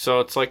 So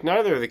it's like,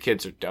 neither of the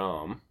kids are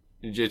dumb.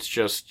 It's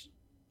just,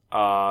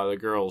 the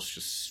girl's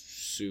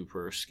just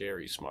super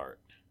scary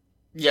smart.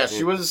 Yeah,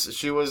 she was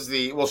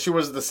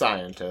the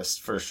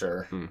scientist, for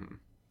sure. Mm-hmm.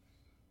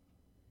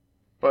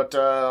 But,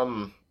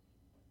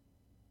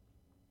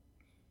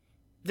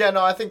 yeah,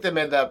 no, I think they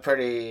made that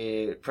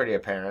pretty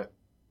apparent.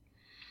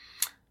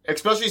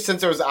 Especially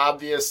since it was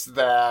obvious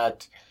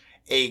that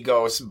a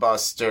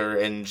Ghostbuster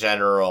in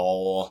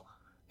general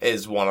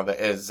is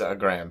a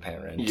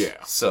grandparent.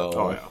 Yeah.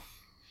 So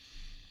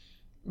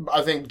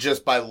I think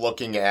just by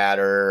looking at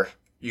her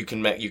you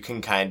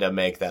can kind of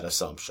make that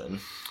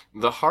assumption.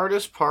 The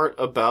hardest part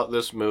about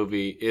this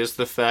movie is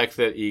the fact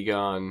that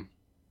Egon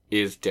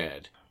is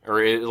dead. Or,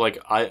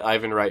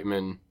 Ivan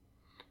Reitman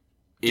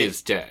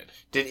is dead.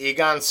 Did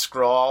Egon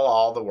scroll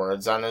all the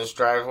words on his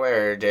driveway,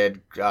 or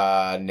did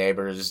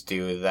Neighbors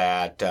do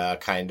that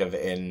kind of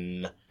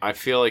in... I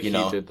feel like he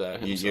did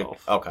that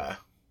himself. Okay.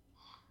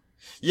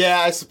 Yeah,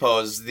 I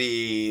suppose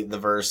the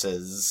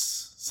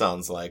verses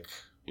sounds like...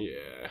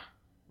 Yeah,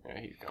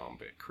 he's gone a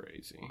bit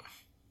crazy.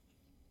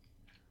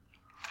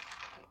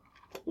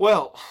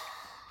 Well...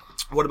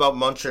 What about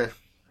Muncher?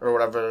 Or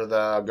whatever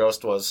the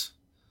ghost was.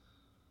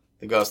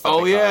 The ghost.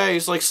 Oh, yeah,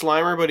 he's like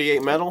Slimer, but he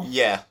ate metal?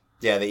 Yeah,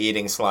 the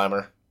eating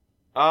Slimer.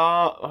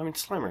 I mean,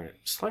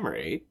 Slimer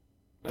ate.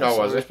 That's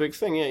was his big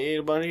thing. Yeah, he ate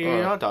a bunch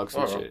of hot dogs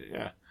and shit,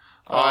 yeah.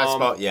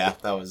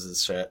 That was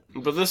his shit.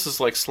 But this is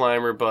like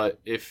Slimer, but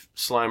if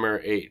Slimer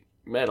ate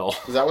metal.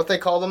 Is that what they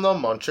called him, though?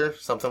 Muncher?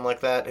 Something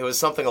like that? It was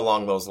something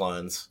along those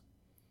lines.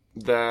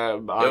 He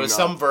had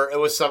some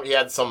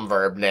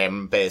verb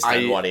name based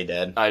on what he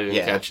did. I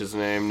didn't catch his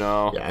name,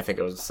 no. Yeah, I think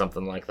it was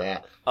something like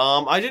that.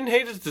 I didn't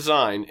hate his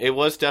design. It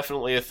was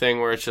definitely a thing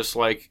where it's just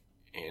like,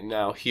 and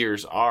now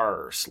here's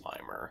our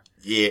Slimer.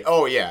 Yeah.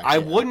 Oh, yeah. I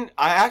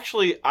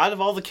actually, out of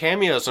all the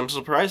cameos, I'm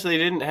surprised they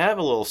didn't have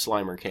a little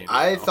Slimer cameo.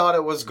 I thought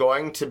it was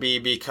going to be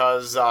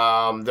because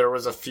there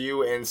was a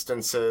few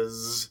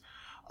instances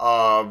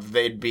of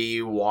they'd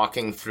be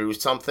walking through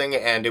something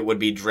and it would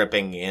be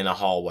dripping in a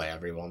hallway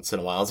every once in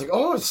a while. I was like,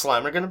 oh, is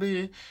Slimer we're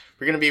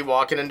gonna be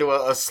walking into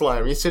a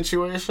slimy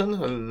situation?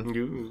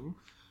 And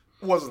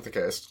wasn't the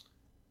case.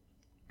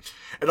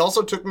 It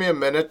also took me a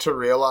minute to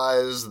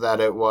realize that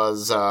it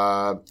was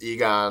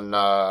Egon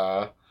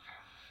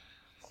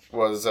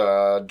was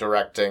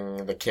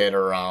directing the kid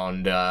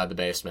around the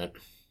basement.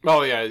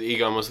 Oh yeah,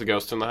 Egon was the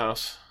ghost in the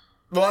house.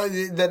 Well,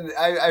 then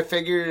I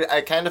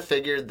kind of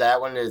figured that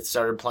when it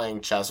started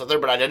playing chess with her,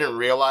 but I didn't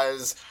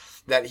realize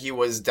that he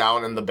was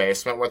down in the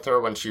basement with her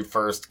when she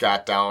first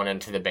got down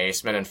into the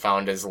basement and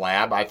found his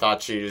lab. I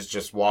thought she was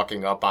just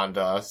walking up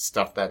onto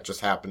stuff that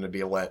just happened to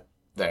be lit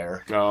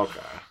there. Oh,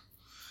 okay.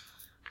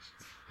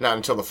 Not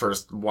until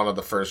one of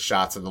the first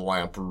shots of the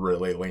lamp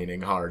really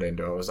leaning hard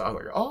into it. I was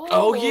like,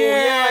 oh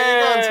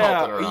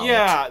yeah,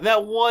 yeah,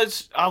 that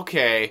was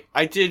okay.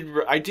 I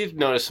did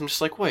notice. I'm just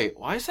like, wait,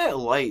 why is that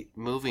light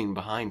moving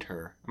behind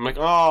her? I'm like,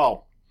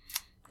 oh,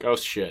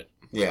 ghost shit.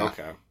 Yeah.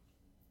 Okay.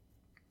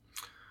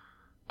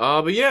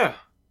 But yeah,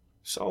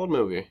 solid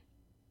movie.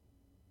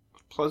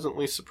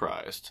 Pleasantly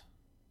surprised.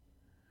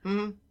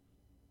 Hmm.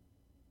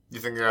 You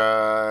think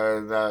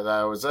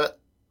that was it?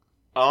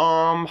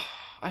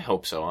 I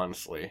hope so,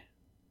 honestly.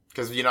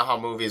 Because you know how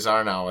movies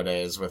are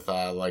nowadays with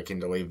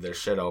liking to leave their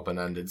shit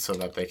open-ended so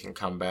that they can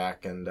come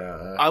back and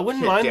I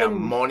wouldn't mind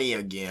them money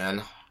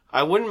again.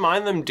 I wouldn't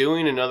mind them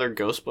doing another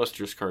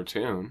Ghostbusters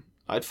cartoon.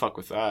 I'd fuck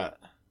with that.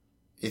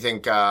 You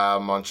think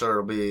Muncher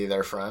will be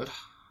their friend?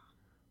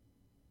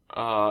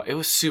 It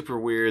was super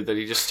weird that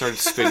he just started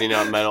spitting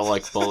out metal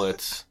like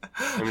bullets.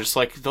 I'm just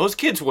like, those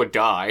kids would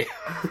die.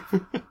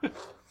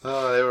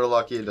 Oh, they were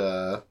lucky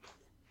to...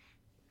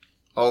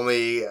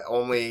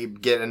 Only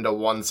get into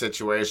one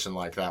situation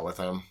like that with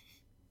him.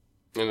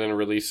 And then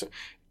release him.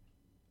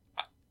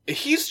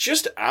 He's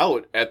just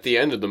out at the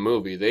end of the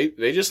movie.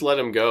 They just let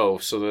him go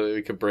so that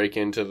they could break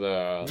into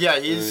the... Yeah,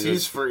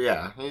 he's free.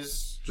 Yeah,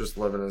 he's just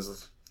living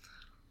his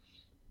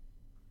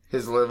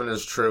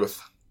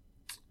truth.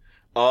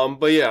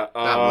 But yeah.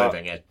 Not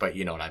living it, but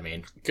you know what I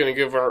mean. Gonna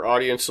give our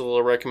audience a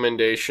little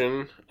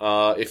recommendation.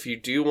 If you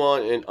do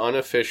want an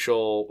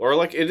unofficial, or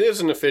like it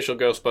is an official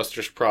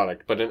Ghostbusters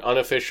product, but an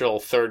unofficial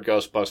third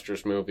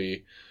Ghostbusters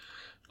movie,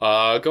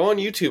 go on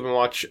YouTube and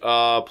watch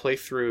a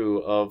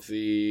playthrough of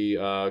the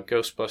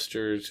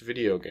Ghostbusters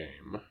video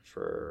game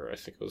for, I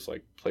think it was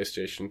like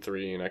PlayStation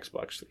 3 and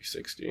Xbox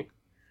 360.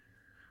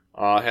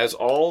 Has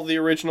all the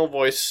original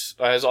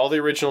has all the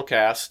original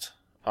cast.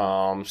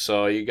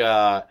 So you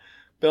got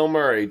Bill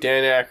Murray,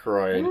 Dan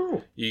Aykroyd.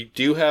 Ooh. You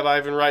do have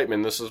Ivan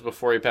Reitman. This is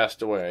before he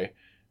passed away.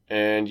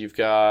 And you've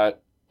got...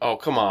 Oh,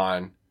 come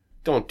on.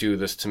 Don't do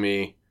this to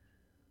me.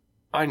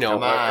 I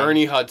know.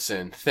 Ernie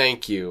Hudson.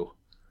 Thank you.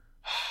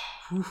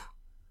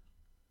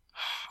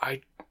 I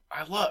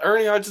love...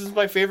 Ernie Hudson's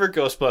my favorite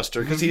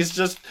Ghostbuster. Because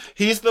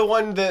he's the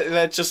one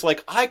that's just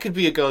like, I could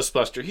be a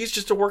Ghostbuster. He's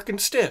just a working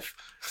stiff.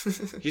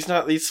 He's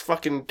not these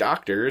fucking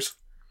doctors.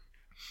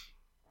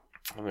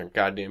 Oh, they're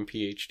goddamn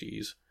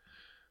PhDs.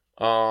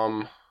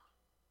 What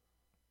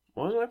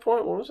was my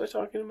point? What was I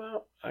talking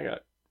about? I got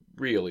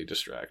really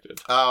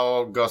distracted.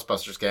 Oh,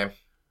 Ghostbusters game.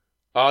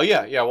 Oh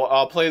yeah. Well,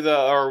 I'll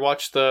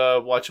watch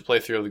a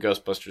playthrough of the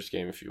Ghostbusters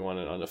game if you want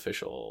an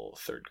unofficial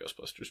third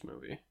Ghostbusters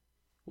movie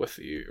with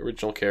the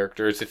original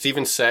characters. It's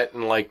even set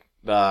in like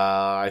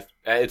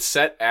it's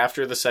set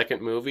after the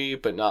second movie,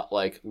 but not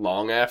like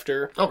long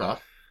after. Okay.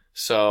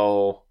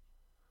 So,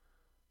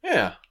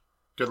 yeah.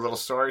 Good little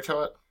story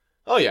to it.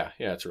 Oh yeah,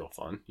 it's real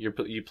fun. You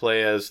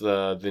play as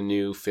the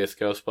new fifth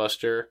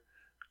Ghostbuster,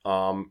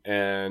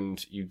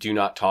 and you do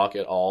not talk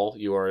at all.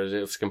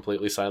 It's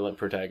completely silent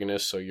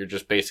protagonist, so you're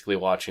just basically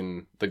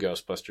watching the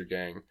Ghostbuster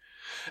gang.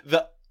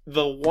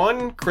 The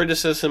one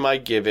criticism I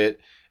give it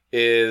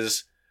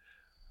is,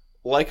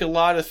 like a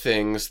lot of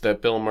things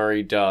that Bill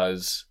Murray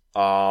does,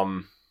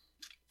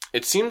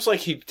 it seems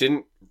like he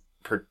didn't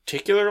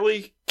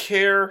particularly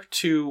care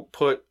to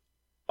put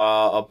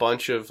a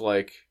bunch of,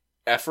 like,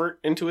 effort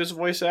into his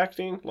voice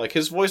acting. Like,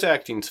 his voice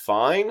acting's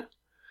fine,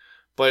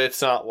 but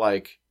it's not,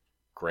 like,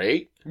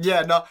 great.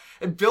 Yeah, no.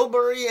 And Bill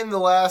Murray in the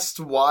last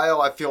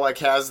while, I feel like,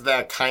 has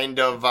that kind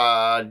of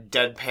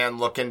deadpan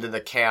look into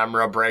the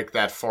camera, break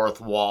that fourth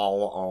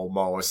wall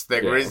almost.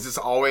 That where he's just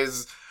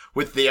always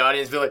with the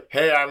audience, be like,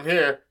 "Hey, I'm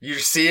here. You're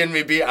seeing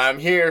me. I'm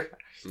here.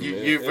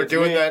 We're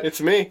doing that.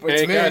 It's me.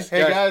 It's me.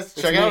 Hey guys,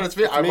 check out. It's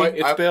me.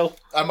 It's Bill.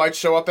 I might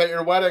show up at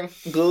your wedding.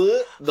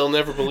 They'll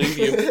never believe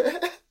you.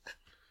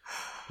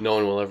 No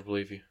one will ever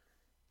believe you."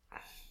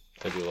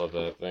 I do love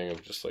that thing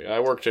of just like,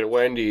 I worked at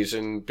Wendy's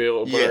and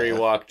Bill Murray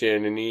walked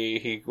in and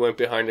he went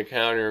behind the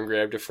counter and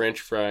grabbed a French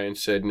fry and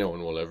said, "No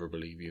one will ever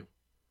believe you."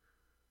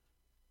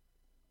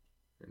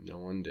 And no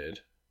one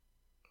did.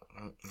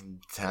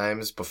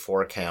 Times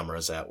before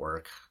cameras at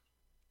work.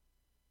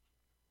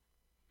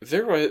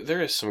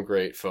 There is some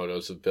great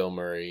photos of Bill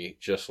Murray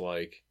just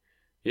like,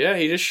 yeah,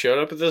 he just showed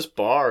up at this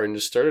bar and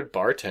just started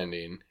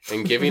bartending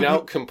and giving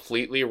out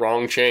completely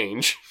wrong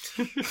change.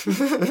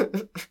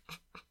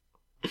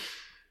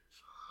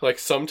 Like,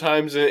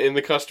 sometimes in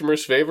the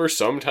customer's favor,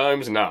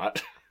 sometimes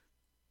not.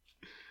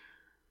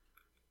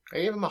 I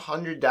gave him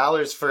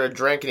 $100 for a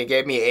drink, and he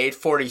gave me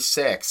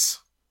 $8.46.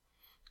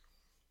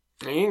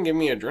 He didn't give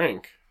me a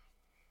drink.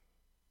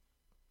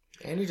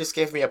 And he just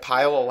gave me a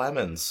pile of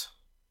lemons.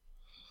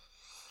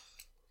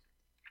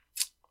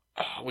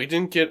 We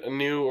didn't get a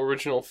new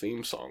original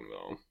theme song,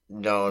 though.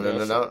 No.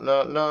 That's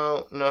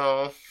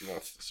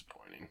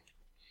disappointing.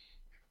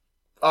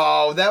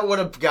 Oh, that would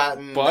have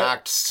gotten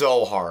knocked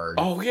so hard.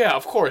 Oh, yeah,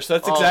 of course.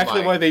 That's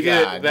exactly why they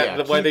did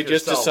it. Why they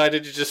just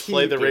decided to just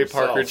play the Ray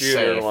Parker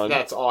Jr. one.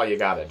 That's all you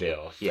gotta do,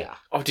 yeah.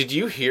 Oh, did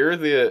you hear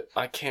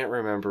I can't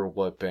remember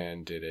what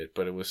band did it,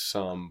 but it was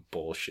some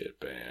bullshit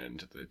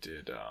band that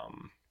did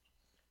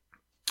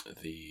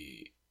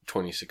the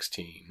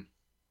 2016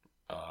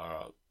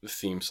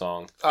 theme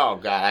song. Oh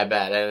god, I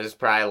bet it was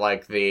probably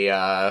like the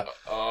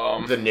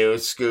new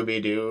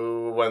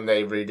Scooby-Doo when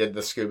they redid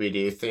the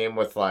Scooby-Doo theme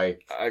with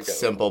like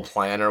Simple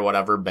Plan or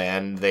whatever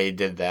band they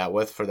did that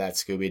with for that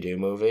Scooby-Doo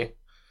movie.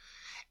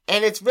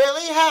 And it's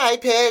really high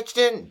pitched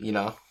and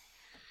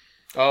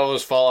Oh, it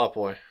was Fall Out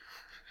Boy.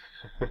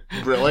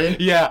 Really?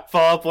 Yeah,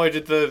 Fall Out Boy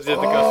did the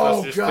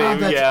Ghostbusters theme.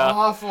 That's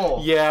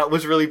awful. Yeah, it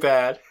was really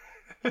bad.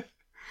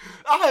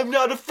 I am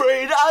not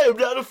afraid. I am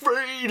not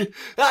afraid.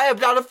 I am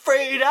not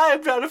afraid. I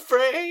am not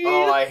afraid.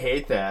 Oh, I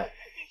hate that.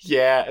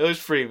 Yeah, it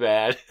was pretty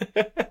bad.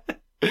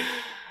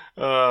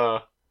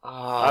 I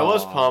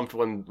was pumped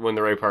when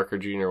the Ray Parker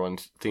Jr.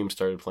 theme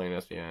started playing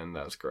at the end.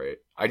 That was great.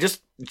 I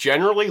just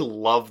generally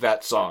love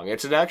that song.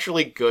 It's an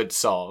actually good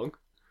song.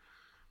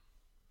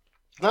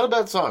 Not a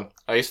bad song.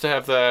 I used to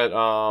have that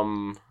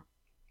on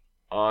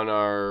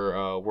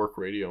our work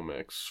radio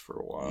mix for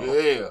a while.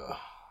 Yeah.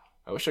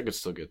 I wish I could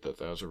still get that.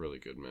 That was a really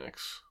good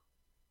mix.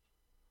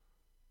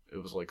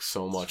 It was like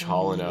so much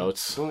Hall &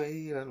 Oates.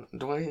 Dwayne.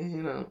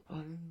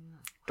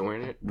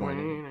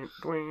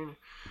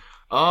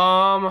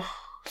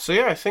 So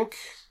yeah, I think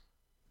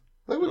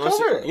we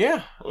covered it.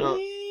 Yeah.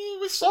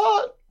 We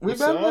saw it. We've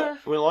been there.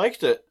 We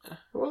liked it.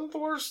 It wasn't the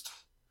worst.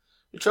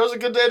 You chose a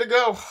good day to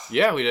go.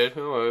 Yeah, we did.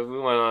 We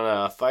went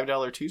on a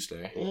 $5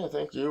 Tuesday. Yeah,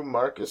 thank you,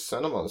 Marcus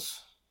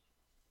Cinemas.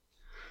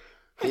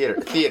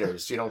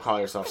 Theaters. You don't call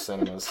yourself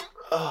cinemas.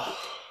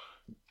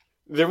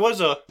 There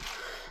was a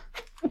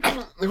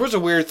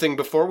weird thing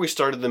before we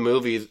started the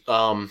movie.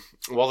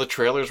 While the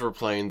trailers were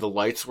playing, the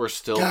lights were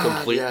still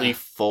completely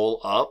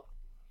full up,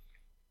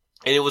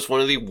 and it was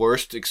one of the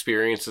worst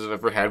experiences I've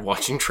ever had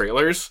watching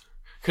trailers.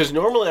 Because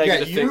normally I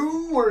get a thing.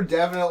 You were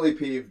definitely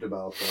peeved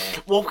about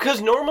that. Well,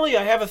 because normally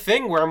I have a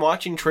thing where I'm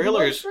watching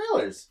trailers. You like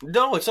trailers?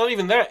 No, it's not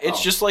even that.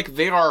 It's just like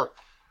they are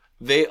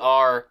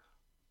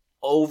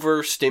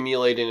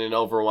overstimulating and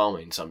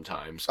overwhelming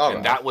sometimes.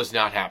 And that was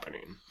not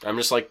happening. I'm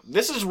just like,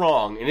 this is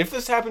wrong. And if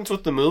this happens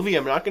with the movie,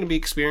 I'm not going to be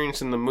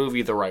experiencing the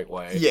movie the right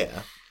way.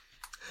 Yeah.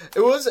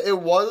 It was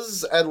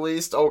at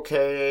least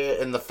okay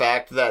in the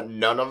fact that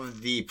none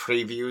of the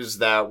previews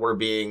that were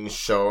being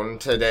shown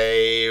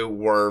today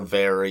were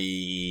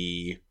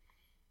very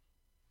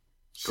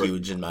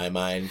huge in my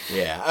mind.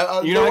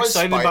 Yeah. You're not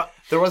excited about...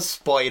 There was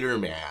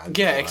Spider-Man.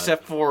 Yeah,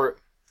 except for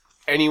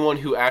anyone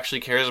who actually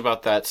cares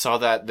about that saw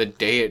that the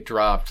day it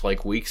dropped,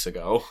 like, weeks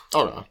ago.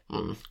 Oh, no.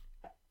 Mm.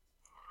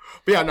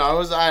 But yeah, no, it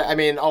was... I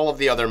mean, all of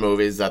the other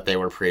movies that they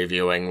were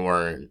previewing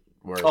were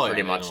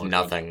pretty much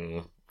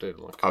nothing...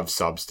 of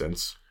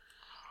substance.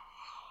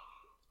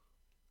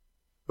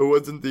 It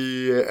wasn't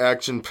the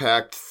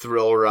action-packed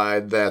thrill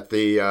ride that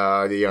the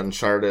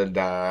Uncharted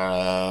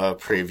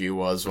preview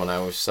was when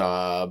I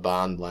saw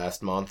Bond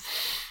last month.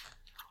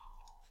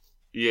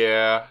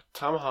 Yeah,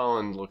 Tom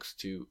Holland looks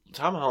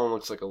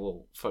like a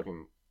little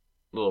fucking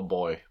little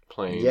boy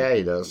playing. Yeah,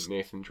 he does.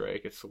 Nathan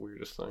Drake. It's the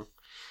weirdest thing.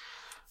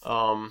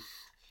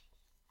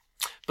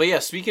 But yeah,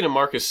 speaking of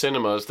Marcus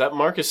Cinemas, that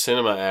Marcus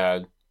Cinema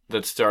ad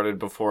that started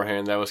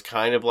beforehand, that was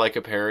kind of like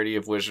a parody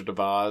of Wizard of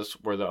Oz,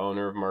 where the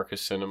owner of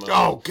Marcus Cinema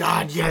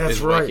that's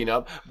is right. waking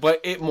up.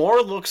 But it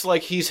more looks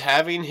like he's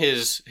having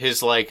his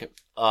like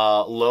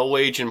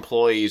low-wage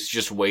employees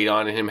just wait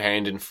on him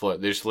hand and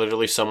foot. There's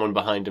literally someone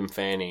behind him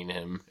fanning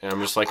him. And I'm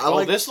just like,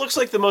 this looks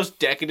like the most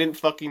decadent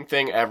fucking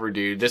thing ever,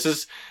 dude. This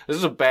is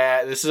a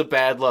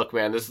bad look,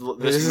 man. This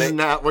is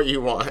not what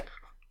you want.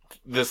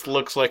 This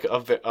looks like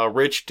a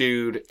rich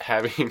dude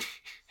having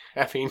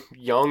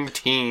young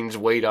teens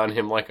wait on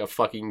him like a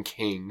fucking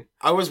king.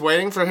 I was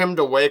waiting for him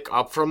to wake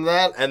up from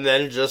that and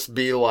then just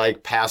be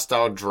like passed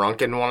out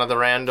drunk in one of the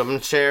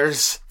random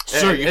chairs.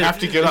 Sir, you have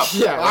to get up.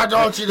 Yeah, why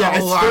don't you know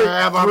who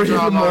I am? I'm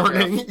John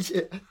Marcus.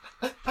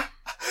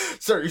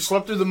 Sir, you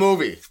slept through the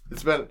movie.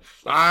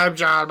 I'm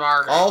John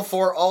Marcus.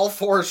 All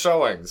four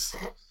showings.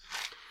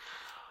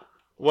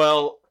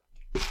 Well,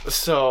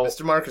 so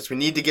Mr. Marcus, we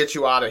need to get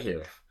you out of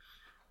here.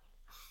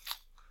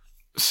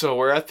 So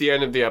we're at the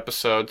end of the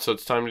episode, so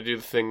it's time to do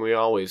the thing we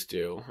always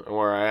do,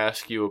 where I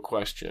ask you a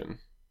question.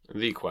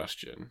 The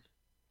question.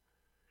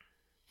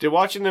 Did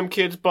watching them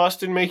kids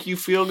busting make you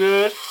feel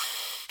good?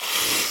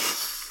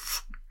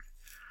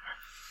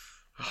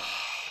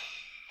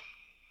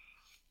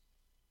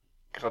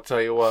 I'll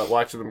tell you what,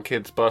 watching them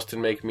kids busting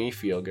make me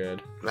feel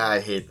good. I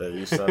hate that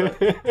you said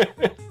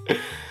it.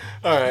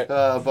 Alright.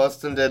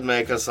 Bustin' did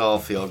make us all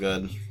feel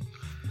good.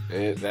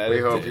 We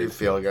hope you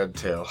feel good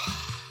too.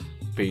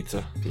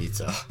 Pizza.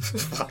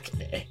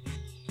 Fucking A.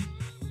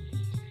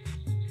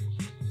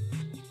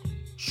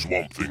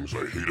 Swamp Things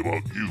I Hate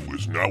About You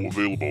is now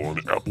available on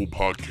Apple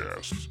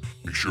Podcasts.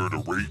 Be sure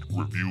to rate,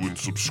 review, and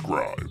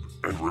subscribe.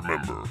 And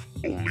remember,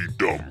 only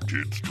dumb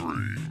kids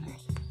dream.